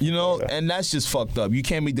little off. And that's just fucked up. You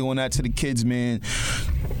can't be doing that to the kids, man.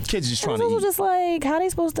 Kids just trying to eat. Just like, how they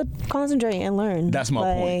supposed to concentrate and learn? That's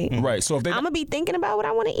my point. Right. So if they, I'm gonna be thinking about what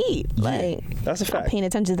I want to eat. That's a fact. I'm paying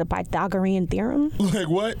attention to the Pythagorean theorem. Like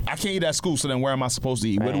what? I can't eat at school, so then where am I supposed to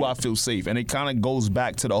eat? Where do I feel safe? And it kind of goes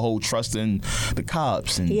back to the whole trusting the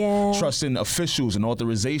cops and trusting officials and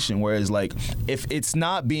authorization. Whereas, like, if it's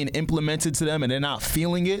not being implemented to them and they're not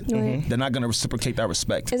feeling it, they're not going to reciprocate that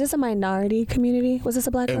respect. Is this a minority community? Was this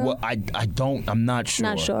a black girl? I'm not sure.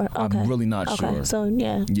 Not sure. Okay. I'm really not sure. So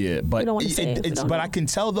Yeah, but we don't want to say but I can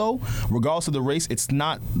tell though, regardless of the race, it's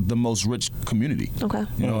not the most rich community. Okay.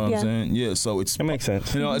 You know what I'm saying? Yeah. So it makes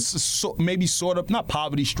sense. It's maybe sort of not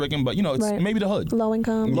poverty stricken, but it's maybe the hood. Low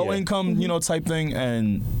income. Low income, type thing,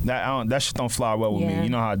 and that shit don't fly well with me. You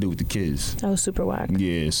know how I do with the kids. That was super whack.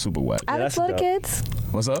 Yeah, super whack. Alex love the kids.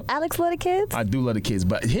 What's up? Alex love the kids. I do love the kids,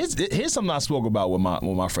 but here's something I spoke about with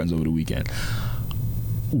my friends over the weekend.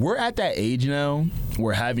 We're at that age now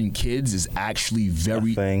where having kids is actually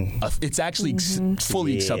it's actually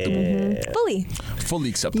fully acceptable. Fully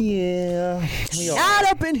acceptable. Yeah. Not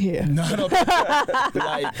up in here.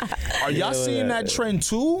 Like, are y'all seeing that trend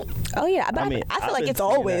too? Oh yeah, but I feel like it's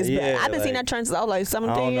always been. I've been seeing that trend since I was like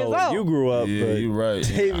 17 years old. You grew up, yeah, you're right.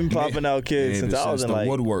 They've been popping out kids since I was in the like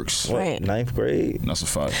woodworks. Right. 9th grade. That's a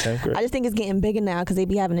fact. 10th grade. I just think it's getting bigger now because they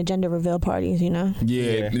be having a gender reveal parties,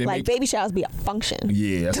 Yeah. Like baby showers be a function.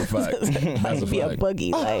 Yeah, that's a fact. That's a be fact. a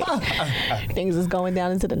boogie. Like things is going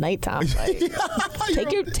down into the nighttime. Like,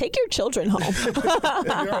 take your children home.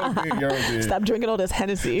 Stop drinking all this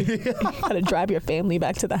Hennessy. Gotta drive your family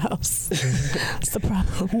back to the house. That's the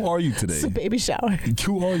problem. Who are you today? It's a baby shower.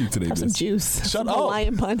 Who are you today? Have some juice. Shut up. up.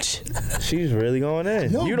 Lion punch. She's really going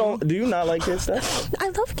in. Yo, do you not like kids stuff? I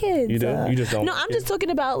love kids. You do? You just don't. No, like I'm kids? just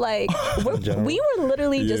talking about like we were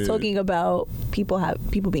literally just talking about people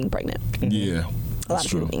being pregnant. Yeah. A lot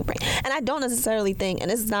of people being pregnant. And I don't necessarily think, and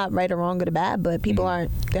this is not right or wrong or the bad, but people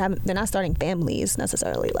they're not starting families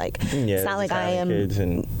necessarily. Like, it's not like I am. Kids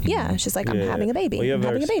and, it's just like I'm having a baby. Well, I'm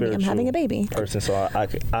having a baby. I'm having a baby. Person, so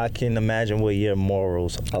I can imagine what your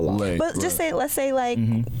morals are. But just let's say like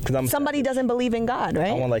somebody doesn't believe in God,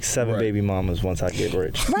 right? I want like 7 baby mamas once I get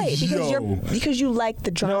rich. Right, because you like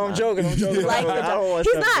the drama. No, I'm joking. Like I don't want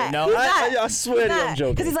he's 7 not. No, He's I swear to you, I'm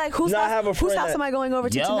joking. Because he's like, whose house am I going over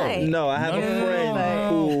to tonight? No, I have a friend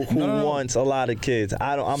who wants a lot of kids.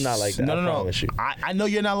 I'm not like that. I promise you. I know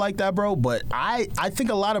you're not like that, bro, but I think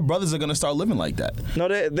a lot of brothers are gonna start living like that. No,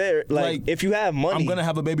 they're like if you have money, I'm gonna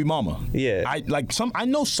have a baby mama. Yeah. I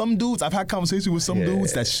know some dudes. I've had conversations with some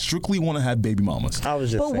dudes that strictly want to have baby mamas. I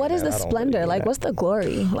was just. But what is the splendor? Like, what's the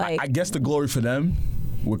glory? Like, I guess the glory for them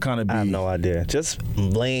would kind of be. I have no idea. Just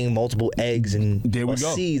laying multiple eggs and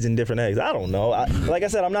seeds in different eggs. I don't know. Like I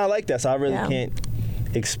said, I'm not like that, so I really can't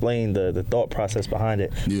explain the thought process behind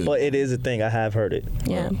it. Yeah. But it is a thing. I have heard it.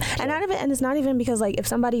 Yeah, and it's not even because like if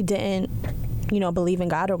somebody didn't, believe in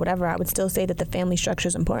God or whatever, I would still say that the family structure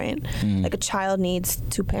is important. Like a child needs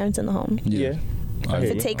two parents in the home. Yeah. If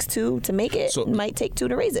it takes two to make it, it might take two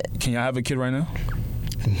to raise it. Can y'all have a kid right now?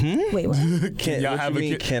 Mm-hmm. Wait, what? Can y'all have a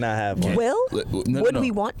kid? Can I have one? Would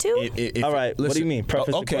we want to? All right. What do you mean?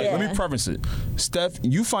 Preface let me preface it. Steph,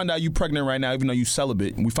 you find out you pregnant right now, even though you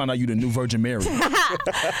celibate. We find out you the new Virgin Mary.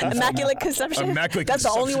 Immaculate conception. That's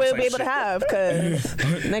the only way we'll be able to have, because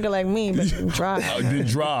nigga like me, but dry.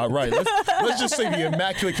 Dry, right? Let's just say the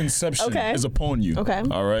Immaculate Conception is upon you. Okay.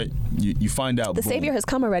 All right. You find out. The Savior has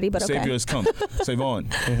come already, but the Savior has come. Savon.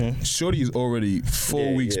 Shorty is already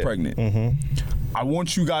 4 weeks pregnant. I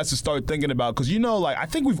want you guys to start thinking about, because I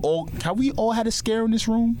think have we all had a scare in this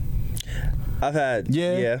room? I've had,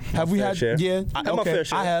 Have we had? Share. Yeah, my fair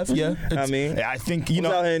share. I have. Yeah, I mean, I think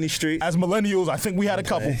out here in these streets as millennials, I think we had a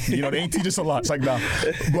couple. They ain't teach us a lot. It's like, nah.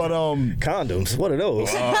 But condoms. What are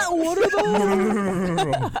those? What are those?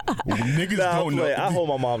 No. Niggas don't know. I hope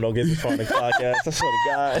my mom don't get this from the podcast. I swear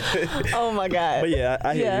to God. Oh my God. But yeah,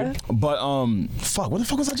 I hear you. But fuck, what the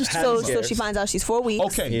fuck was I just? So she finds out she's 4 weeks.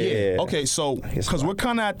 Okay, yeah. Okay, so because we're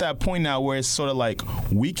kind of at that point now where it's sort of like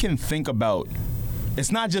we can think about. It's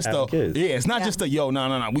not just just no,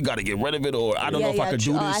 we got to get rid of it, or I don't know if I could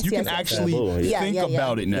do this. You can actually think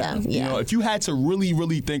about it now. If you had to really,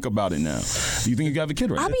 really think about it now, do you think you could have a kid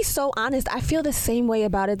right now? I'll be so honest. I feel the same way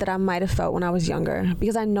about it that I might have felt when I was younger,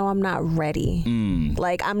 because I know I'm not ready.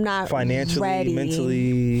 Like, I'm not financially, ready.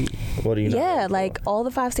 Mentally. What do you know? Yeah, like all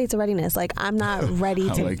the 5 states of readiness. Like, I'm not ready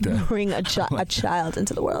to bring a child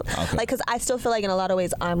into the world. Okay. Like, because I still feel like in a lot of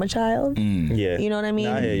ways I'm a child. Yeah. You know what I mean?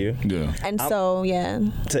 I hear you. Yeah.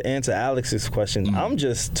 And to answer Alex's question, I'm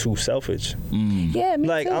just too selfish. Yeah, me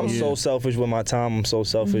like too. I'm so selfish with my time. I'm so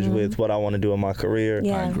selfish with what I want to do in my career.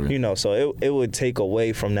 Yeah. I agree. So it would take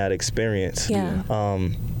away from that experience. Yeah.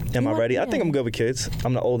 Am I ready? I think I'm good with kids.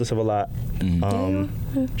 I'm the oldest of a lot.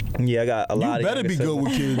 I got a lot. You better be good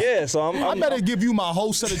with kids. Yeah, so I better give you my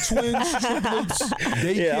whole set of twins, triplets,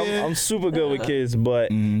 daycare. I'm super good with kids, but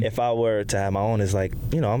if I were to have my own, it's like,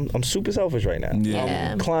 I'm super selfish right now.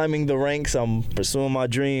 Yeah. I'm climbing the ranks. I'm pursuing my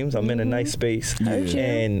dreams. I'm in a nice space,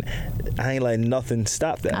 and I ain't letting nothing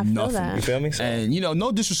stop that. I feel that. You feel me? So, and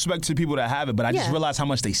no disrespect to people that have it, but I just realize how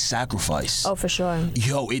much they sacrifice. Oh, for sure.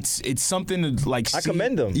 Yo, it's something to like. I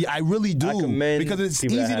commend them. Yeah, I really do. I commend because it's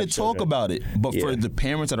easy to talk about it, but for the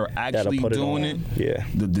parents that are actually doing it,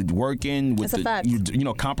 the working with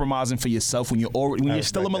compromising for yourself when you're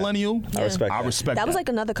still a millennial. I respect. I respect that. Was like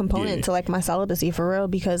another component to like my celibacy, for real,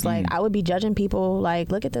 because like I would be judging people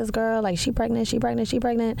like, look at this girl, like she pregnant,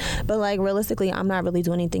 but like realistically, I'm not really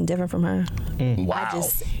doing anything different from her. Wow.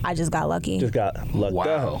 I just got lucky.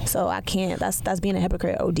 Wow. So I can't. That's being a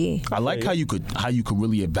hypocrite. OD. I like how you could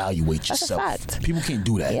really evaluate That's yourself. A fact. People can't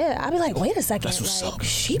do that. Yeah, I'd be like, wait a second. That's what's up.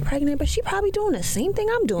 She pregnant, but she probably doing the same thing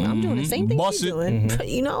I'm doing. I'm doing the same thing she's doing.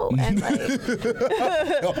 And like,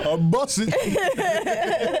 bust it.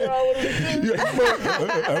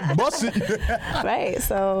 Bust it. Right.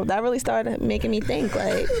 So that really started making me think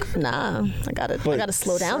like, nah, I gotta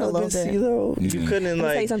slow down a little bit. Though, you couldn't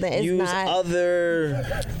like use other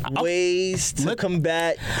ways to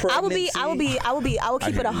combat pregnancy. I will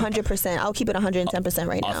keep it 100%. I'll keep it 110%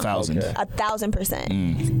 right now. 1,000%.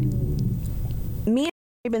 Me and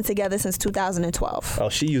we've been together since 2012. Oh,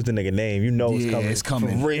 she used the nigga name. It's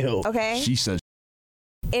coming. For real. Okay. She says.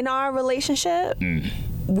 In our relationship,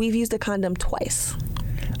 we've used a condom twice.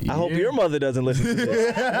 I hope your mother doesn't listen to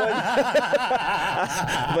this. But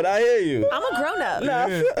I hear you. I'm a grown up. And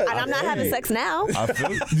I'm not having sex now. I feel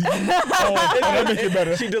that make it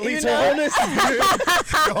better. She deletes her wholeness.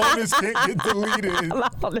 The wholeness can't get deleted.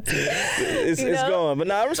 It's going. But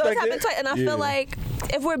I respect it. And I feel like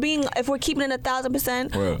if we're keeping it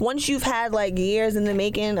 1,000%, once you've had like years in the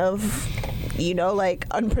making of like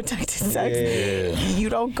unprotected sex, you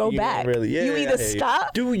don't go back. Really, you either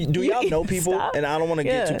stop. Do y'all know people? Stop? And I don't want to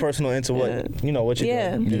get too personal into what what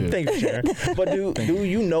you're doing. Thank you, Sharon. But do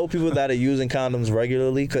you know people that are using condoms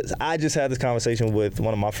regularly? Because I just had this conversation with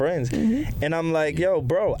one of my friends, and I'm like, yo,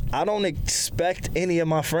 bro, I don't expect any of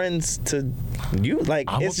my friends to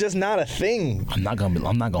It's just not a thing. I'm not gonna It's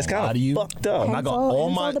lie kind to you. of fucked up. I'm not gonna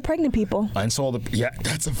all the pregnant people. And so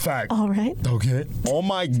that's a fact. All right. Okay.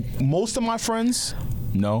 Most of my friends,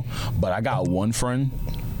 no, but I got one friend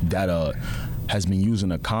that has been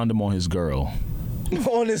using a condom on his girl.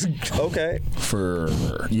 On his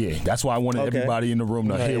That's why I wanted everybody in the room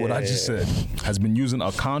to hear what I just said. Has been using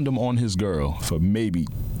a condom on his girl for maybe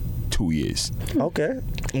 2 years. Okay.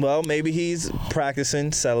 Well, maybe he's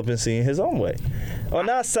practicing celibacy in his own way. Or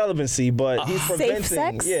not celibacy, but he's preventing.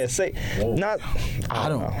 Safe sex? Yeah, not. I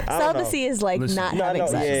don't know. Celibacy is like not having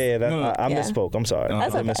sex. I misspoke. I'm sorry. I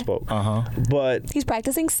misspoke. But he's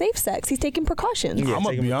practicing safe sex. He's taking precautions. I'm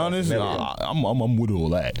gonna be honest. I'm with all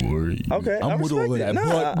that. Okay, I'm with all of that.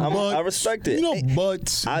 I respect it.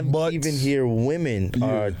 I even hear women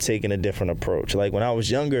are taking a different approach. Like when I was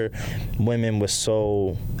younger, women were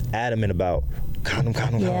so adamant about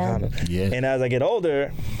condom. Yeah. And as I get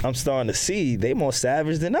older, I'm starting to see they more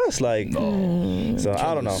savage than us. So I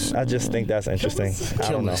don't know. I just think that's interesting.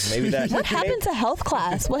 I don't know. Maybe that. What happened to health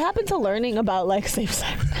class? What happened to learning about safe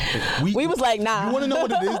sex? We was like, nah. You want to know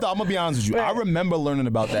what it is? Though? I'm gonna be honest with you. Right. I remember learning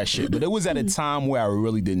about that shit, but it was at a time where I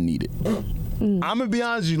really didn't need it. I'm gonna be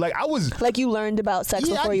honest with you. I was you learned about sex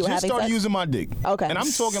before you were having sex. I just started using my dick. Okay. And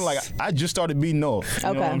I'm talking I just started beating off.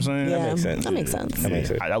 You know what I'm saying? Yeah. That makes sense. That makes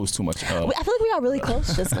sense. That was too much. I feel like we got really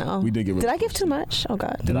close just now. We did get really Did I give too much? Oh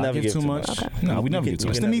God. Did I give too much? Okay. No, we never get too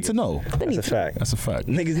much. They need to know. That's a fact. That's a fact.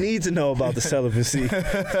 Niggas need to know about the celibacy.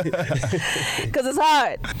 Because it's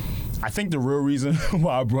hard. I think the real reason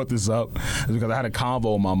why I brought this up is because I had a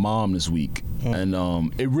convo with my mom this week. And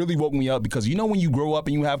it really woke me up because when you grow up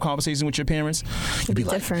and you have conversations with your parents, it'd be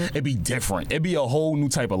different. It'd be different. It'd be a whole new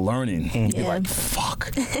type of learning. You'd be like,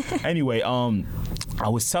 fuck. Anyway, I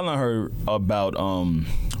was telling her about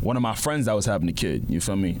one of my friends that was having a kid. You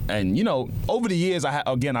feel me? And over the years, I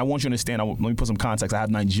want you to understand. Let me put some context. I have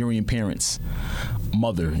Nigerian parents.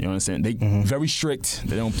 Mother, you understand? They very strict.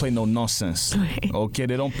 They don't play no nonsense. Right. Okay,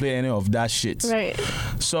 they don't play any of that shit. Right.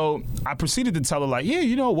 So I proceeded to tell her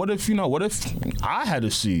what if I had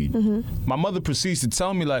a seed? Mm-hmm. My mother proceeds to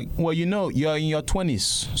tell me you're in your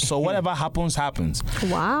 20s, so whatever happens.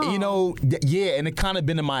 Wow. And it kind of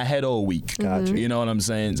been in my head all week. Gotcha. You know what I'm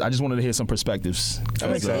saying? I just wanted to hear some perspectives.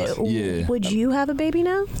 That makes sense. Yeah. Would you have a baby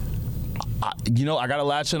now? I gotta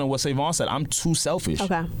latch in on what Savon said. I'm too selfish.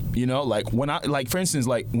 Okay. For instance,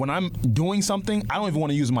 when I'm doing something, I don't even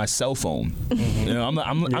want to use my cell phone. I'm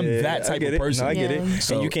that type of person. No, I get it.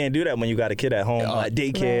 So, and you can't do that when you got a kid at home, at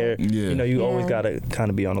daycare. Right. Yeah. You always gotta kind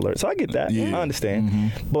of be on alert. So I get that. Yeah. I understand.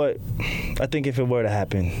 Mm-hmm. But I think if it were to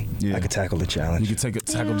happen, I could tackle the challenge. You could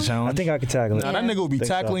tackle the challenge? I think I could tackle it. Nah, that nigga would be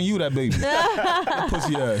tackling you, that baby.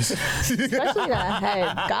 Pussy ass. Especially that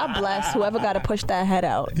head. God bless whoever got to push that head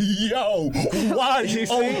out. Yo. Why? You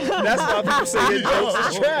see? That's why people say your jokes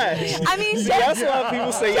is trash. I mean, that's why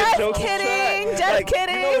people say your jokes is trash. Just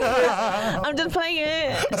kidding. I'm just playing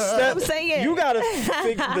it. I'm saying. You gotta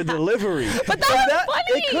fix the delivery. But that was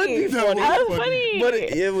funny. It could be funny. That was funny. But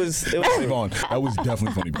it was. That was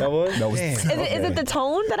definitely funny. That was. Is it the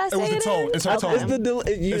tone that I say? It was the tone. It's her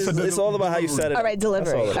tone. It's all about how you said it. All right,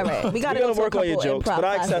 delivery. All right, we gotta work on your jokes, but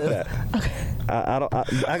I accept that. Okay.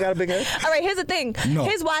 I got a big head. All right, here's the thing. No.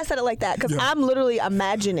 Here's why I said it like that, because I'm literally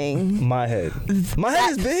imagining my head. My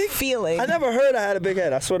head is big. Feeling. I never heard I had a big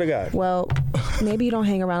head. I swear to God. Well, maybe you don't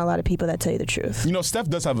hang around a lot of people that tell you the truth. Steph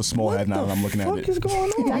does have a small head now that I'm looking at it. What the fuck is going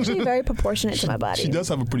on? It's actually very proportionate to my body. She does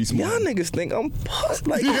have a pretty small head. Y'all niggas think I'm pussed.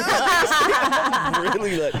 Really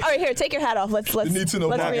All right, here, take your hat off. Let's you need to know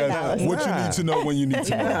what you need to know when you need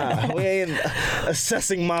to know. We ain't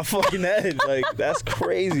assessing my fucking head. That's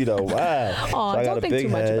crazy though. Wow. Oh, so don't think too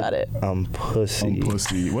much about it. I'm pussy.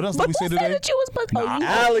 What else did we say today? That you was pussy.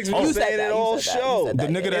 Alex was saying it all show. The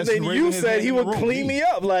nigga that's and then you said he would clean me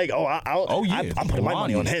up. I'm putting my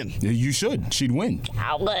money on him. Yeah, you should. She'd win.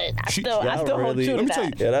 I would. I still hold you to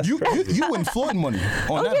that. Let me tell you, you win Floyd money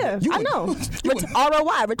on that. Yeah, I know.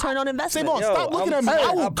 ROI, return on investment. Savon, stop looking at me.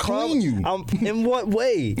 I will clean you. In what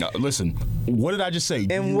way? Listen. What did I just say?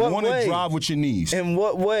 In you want to drive with your knees. In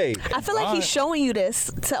what way? I feel like he's showing you this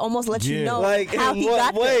to almost let you know how he in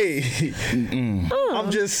got what way? I'm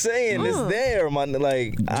just saying it's there, man.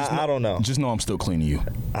 I don't know. Just know I'm still cleaning you.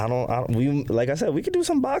 We like I said, we could do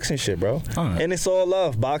some boxing shit, bro. Right. And it's all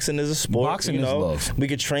love. Boxing is a sport. Boxing is love. We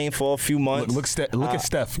could train for a few months. Look at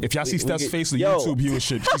Steph. If y'all see Steph's face, the YouTube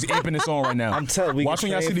viewership, she's aping this on right now. I'm telling you, watch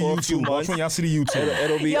when y'all see the YouTube. Watch when y'all see the YouTube.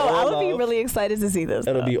 It'll be all love. I would be really excited to see this.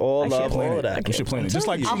 It'll be all love. All that. We should plan it. Just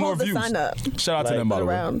like 2 more views. Shout out to them, by the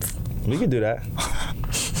way. We can do that.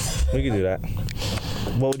 We can do that.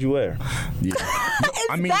 What would you wear? Yeah.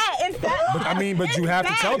 That But you have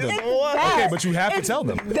to tell them. Okay, but you have to tell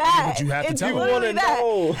them. That. But you have to tell them. Literally that.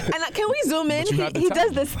 know. And can we zoom in? But you have to He tell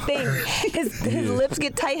does this thing. His lips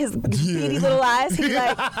get tight. His beady little eyes. He's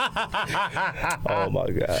like. Oh my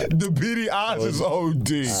God. The beady eyes is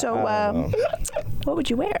OD. So, what would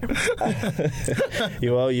you wear?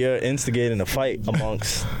 Well, you're instigating a fight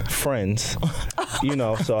amongst friends,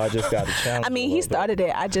 so I just got to challenge. I mean, he started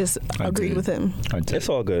it. I just agreed with him. It's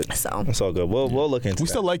all good. So it's all good. We'll look into. We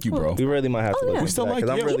still like you, bro. We really might have to look. yeah. into We still that, like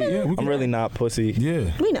 'cause you. I'm really not pussy.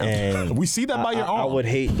 Yeah. we know. And We see that by your I arm. would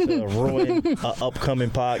hate to ruin an upcoming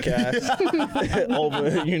podcast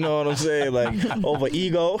over, you know what I'm saying, like over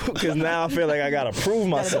ego, because now I feel like I gotta prove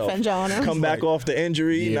myself. defend your honor. Come back off the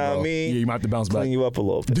injury, you know what I bro. mean? Yeah, you might have to bounce back. Clean you up a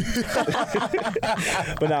little bit.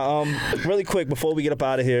 But now, really quick before we get up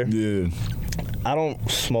out of here, Yeah. I don't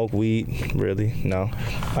smoke weed, really. No,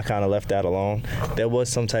 I kind of left that alone. There was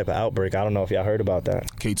some type of outbreak. I don't know if y'all heard about that.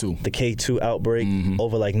 K2. The K2 outbreak.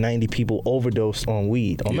 Over like 90 people overdosed on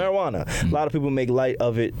weed, on marijuana. A lot of people make light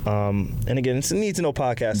of it. And again, it's a need to know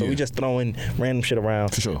podcast, so we just throwing random shit around.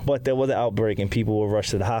 For sure. But there was an outbreak and people were rushed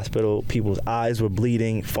to the hospital. People's eyes were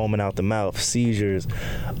bleeding, foaming out the mouth, seizures,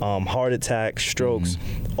 heart attacks, strokes,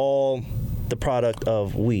 all the product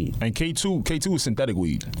of weed. And K2 is synthetic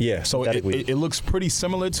weed. Yeah, So synthetic weed. it looks pretty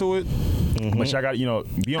similar to it, but y'all got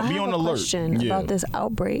be I on have a alert. question Yeah. about this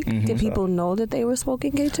outbreak. Did people know that they were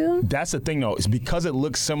smoking K2? That's the thing though. It's because it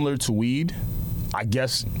looks similar to weed. I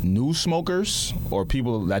guess new smokers or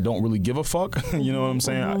people that don't really give a fuck, you know what I'm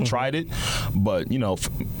saying? I tried it, but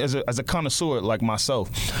as a connoisseur like myself,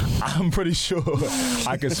 I'm pretty sure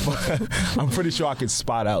I could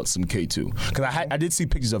spot out some K2 because I did see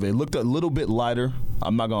pictures of it. It looked a little bit lighter.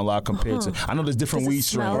 I'm not gonna lie compared to. I know there's different weed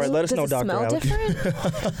strains. All right, let us know, Dr. Smell Alex.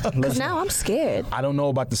 different? Because now I'm scared. I don't know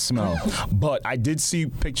about the smell, but I did see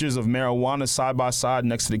pictures of marijuana side by side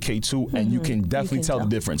next to the K2, and you can definitely can tell the tell.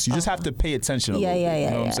 difference. You just have to pay attention a Yeah, little yeah, bit. yeah, You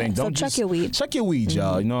know what I'm yeah. saying? So Don't check just your weed. Check your weed,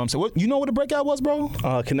 y'all. You know what I'm saying? You know what the breakout was, bro?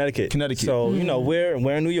 Connecticut. Connecticut. So,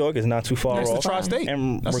 we're in New York. It's not too far That's the off. tri-state.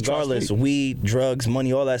 And That's the regardless, tri-state. weed, drugs,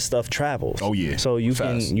 money, all that stuff travels. Oh, yeah. So you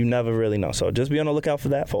Fast. you never really know. So just be on the lookout for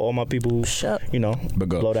that for all my people who, Shut.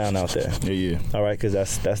 Big up. blow down out there. Yeah. All right, because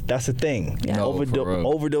that's a thing. Yeah. No, for real.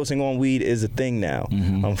 Overdosing on weed is a thing now,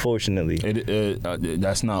 unfortunately.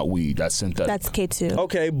 That's not weed. That's synthetic. That's K2.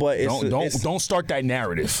 Okay, but Don't start that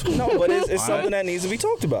narrative. No, but it's All something right. that needs to be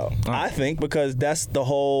talked about. I think because that's the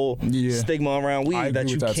whole stigma around weed I agree that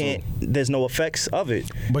you with that, can't. too. There's no effects of it.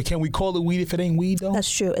 But can we call it weed if it ain't weed though? That's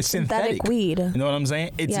true. It's synthetic weed. You know what I'm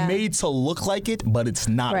saying? It's Yeah. made to look like it, but it's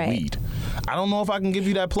not Right. weed. I don't know if I can give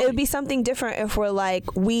you that play. It would be something different if we're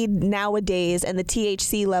like weed nowadays and the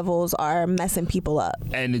THC levels are messing people up.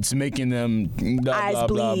 and it's making them blah, Eyes blah,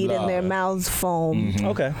 blah, bleed blah. and their mouths foam.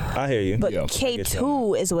 Okay, I hear you. But Yeah.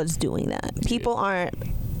 K2 is what's doing that. People aren't.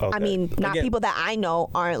 I Okay. mean, not Again- people that I know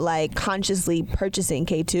aren't like consciously purchasing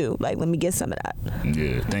K2. Like, let me get some of that.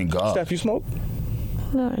 Yeah, thank God. Steph, you smoke?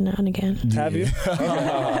 No, now and again. Have you?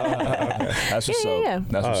 That's what's up. Yeah.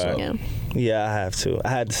 That's what's up. Yeah. Yeah, I have to. I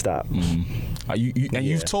had to stop.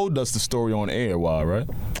 You've told us the story on air, why, right?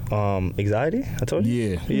 Anxiety? I told you?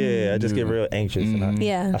 Yeah. Yeah, I just get real anxious and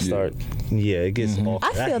Yeah. I start, it gets off.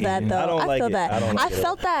 I feel that, though. I don't I like feel it. that. I don't like I it.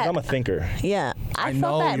 felt that. I'm a thinker. Yeah. I know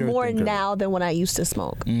felt that you're a more thinker. now than when I used to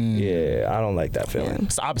smoke. Yeah, I don't like that feeling.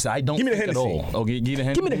 It's the opposite. I don't Give me the think at Hennessy. all. Okay, give me the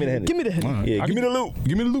Hennessy. Give me the Hennessy. Give me the hint. Yeah, give me the loot.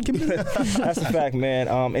 Give me the loot. Give me the That's a fact, man.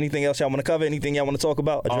 Anything else y'all want to cover? Anything y'all want to talk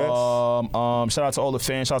about? Address? Shout out to all the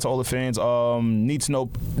fans. Need to know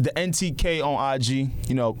the NTK on IG.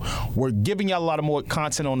 We're giving y'all a lot of more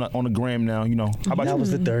content on the gram now. How about That you?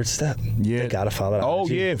 was the third step. Yeah. They gotta follow that. Oh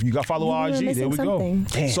IG. yeah, if you got to follow our You were IG, there missing we go. something.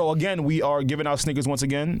 Damn. So again, we are giving out sneakers once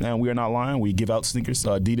again, and we are not lying. We give out sneakers,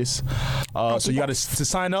 Adidas. So you got to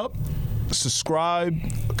sign up, subscribe,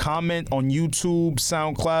 comment on YouTube,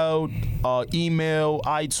 SoundCloud, email,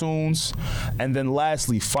 iTunes, and then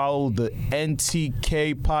lastly, follow the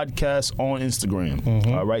NTK podcast on Instagram.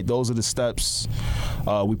 All right, those are the steps.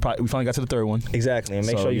 We finally got to the third one. Exactly, and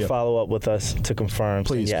make So, sure you yeah. follow up with us to confirm.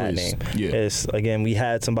 Please, your ad please. name. Yeah. It's, again, we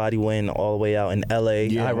had somebody win all the way out in LA,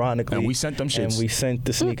 Yeah. ironically, And we sent them shits. and we sent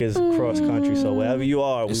the sneakers cross country. So wherever you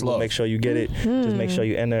are, It's we will love. make sure you get it. Just make sure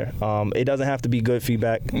you enter. It doesn't have to be good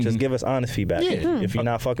feedback. Just give us honest honest feedback. If you're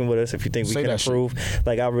not fucking with us, if you think we Say can that shit. improve,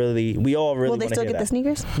 like we all really Will they want to still hear get the that.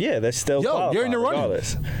 sneakers? Yeah, that's still qualified, you're in the running.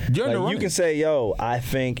 regardless. You're in the You running. can say, yo, I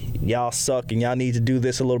think y'all suck and y'all need to do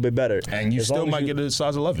this a little bit better. And you As still long as might get a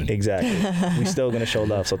size 11. Exactly. We still going to show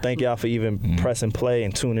love. So thank y'all for even pressing play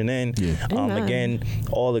and tuning in. Yeah. Again,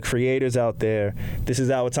 all the creators out there, this is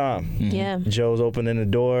our time. Yeah. Joe's opening the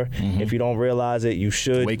door. If you don't realize it, you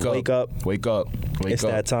should Wake up. It's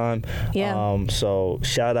that time. Yeah. So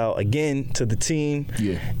shout out again to the team.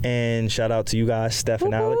 Yeah. And shout out to you guys, Steph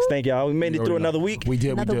and Alex. Thank y'all. We made it through another week. We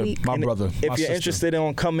did. Another week. My And brother. If my you're sister. interested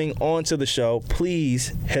in coming onto the show,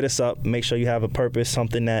 please hit us up. Make sure you have a purpose,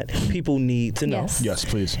 something that people need to know. Yes. Yes,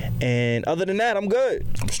 please. And other than that, I'm good.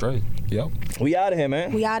 I'm straight. Yep. We out of here,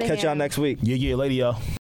 man. We outta Catch here. y'all next week. Yeah, lady, y'all.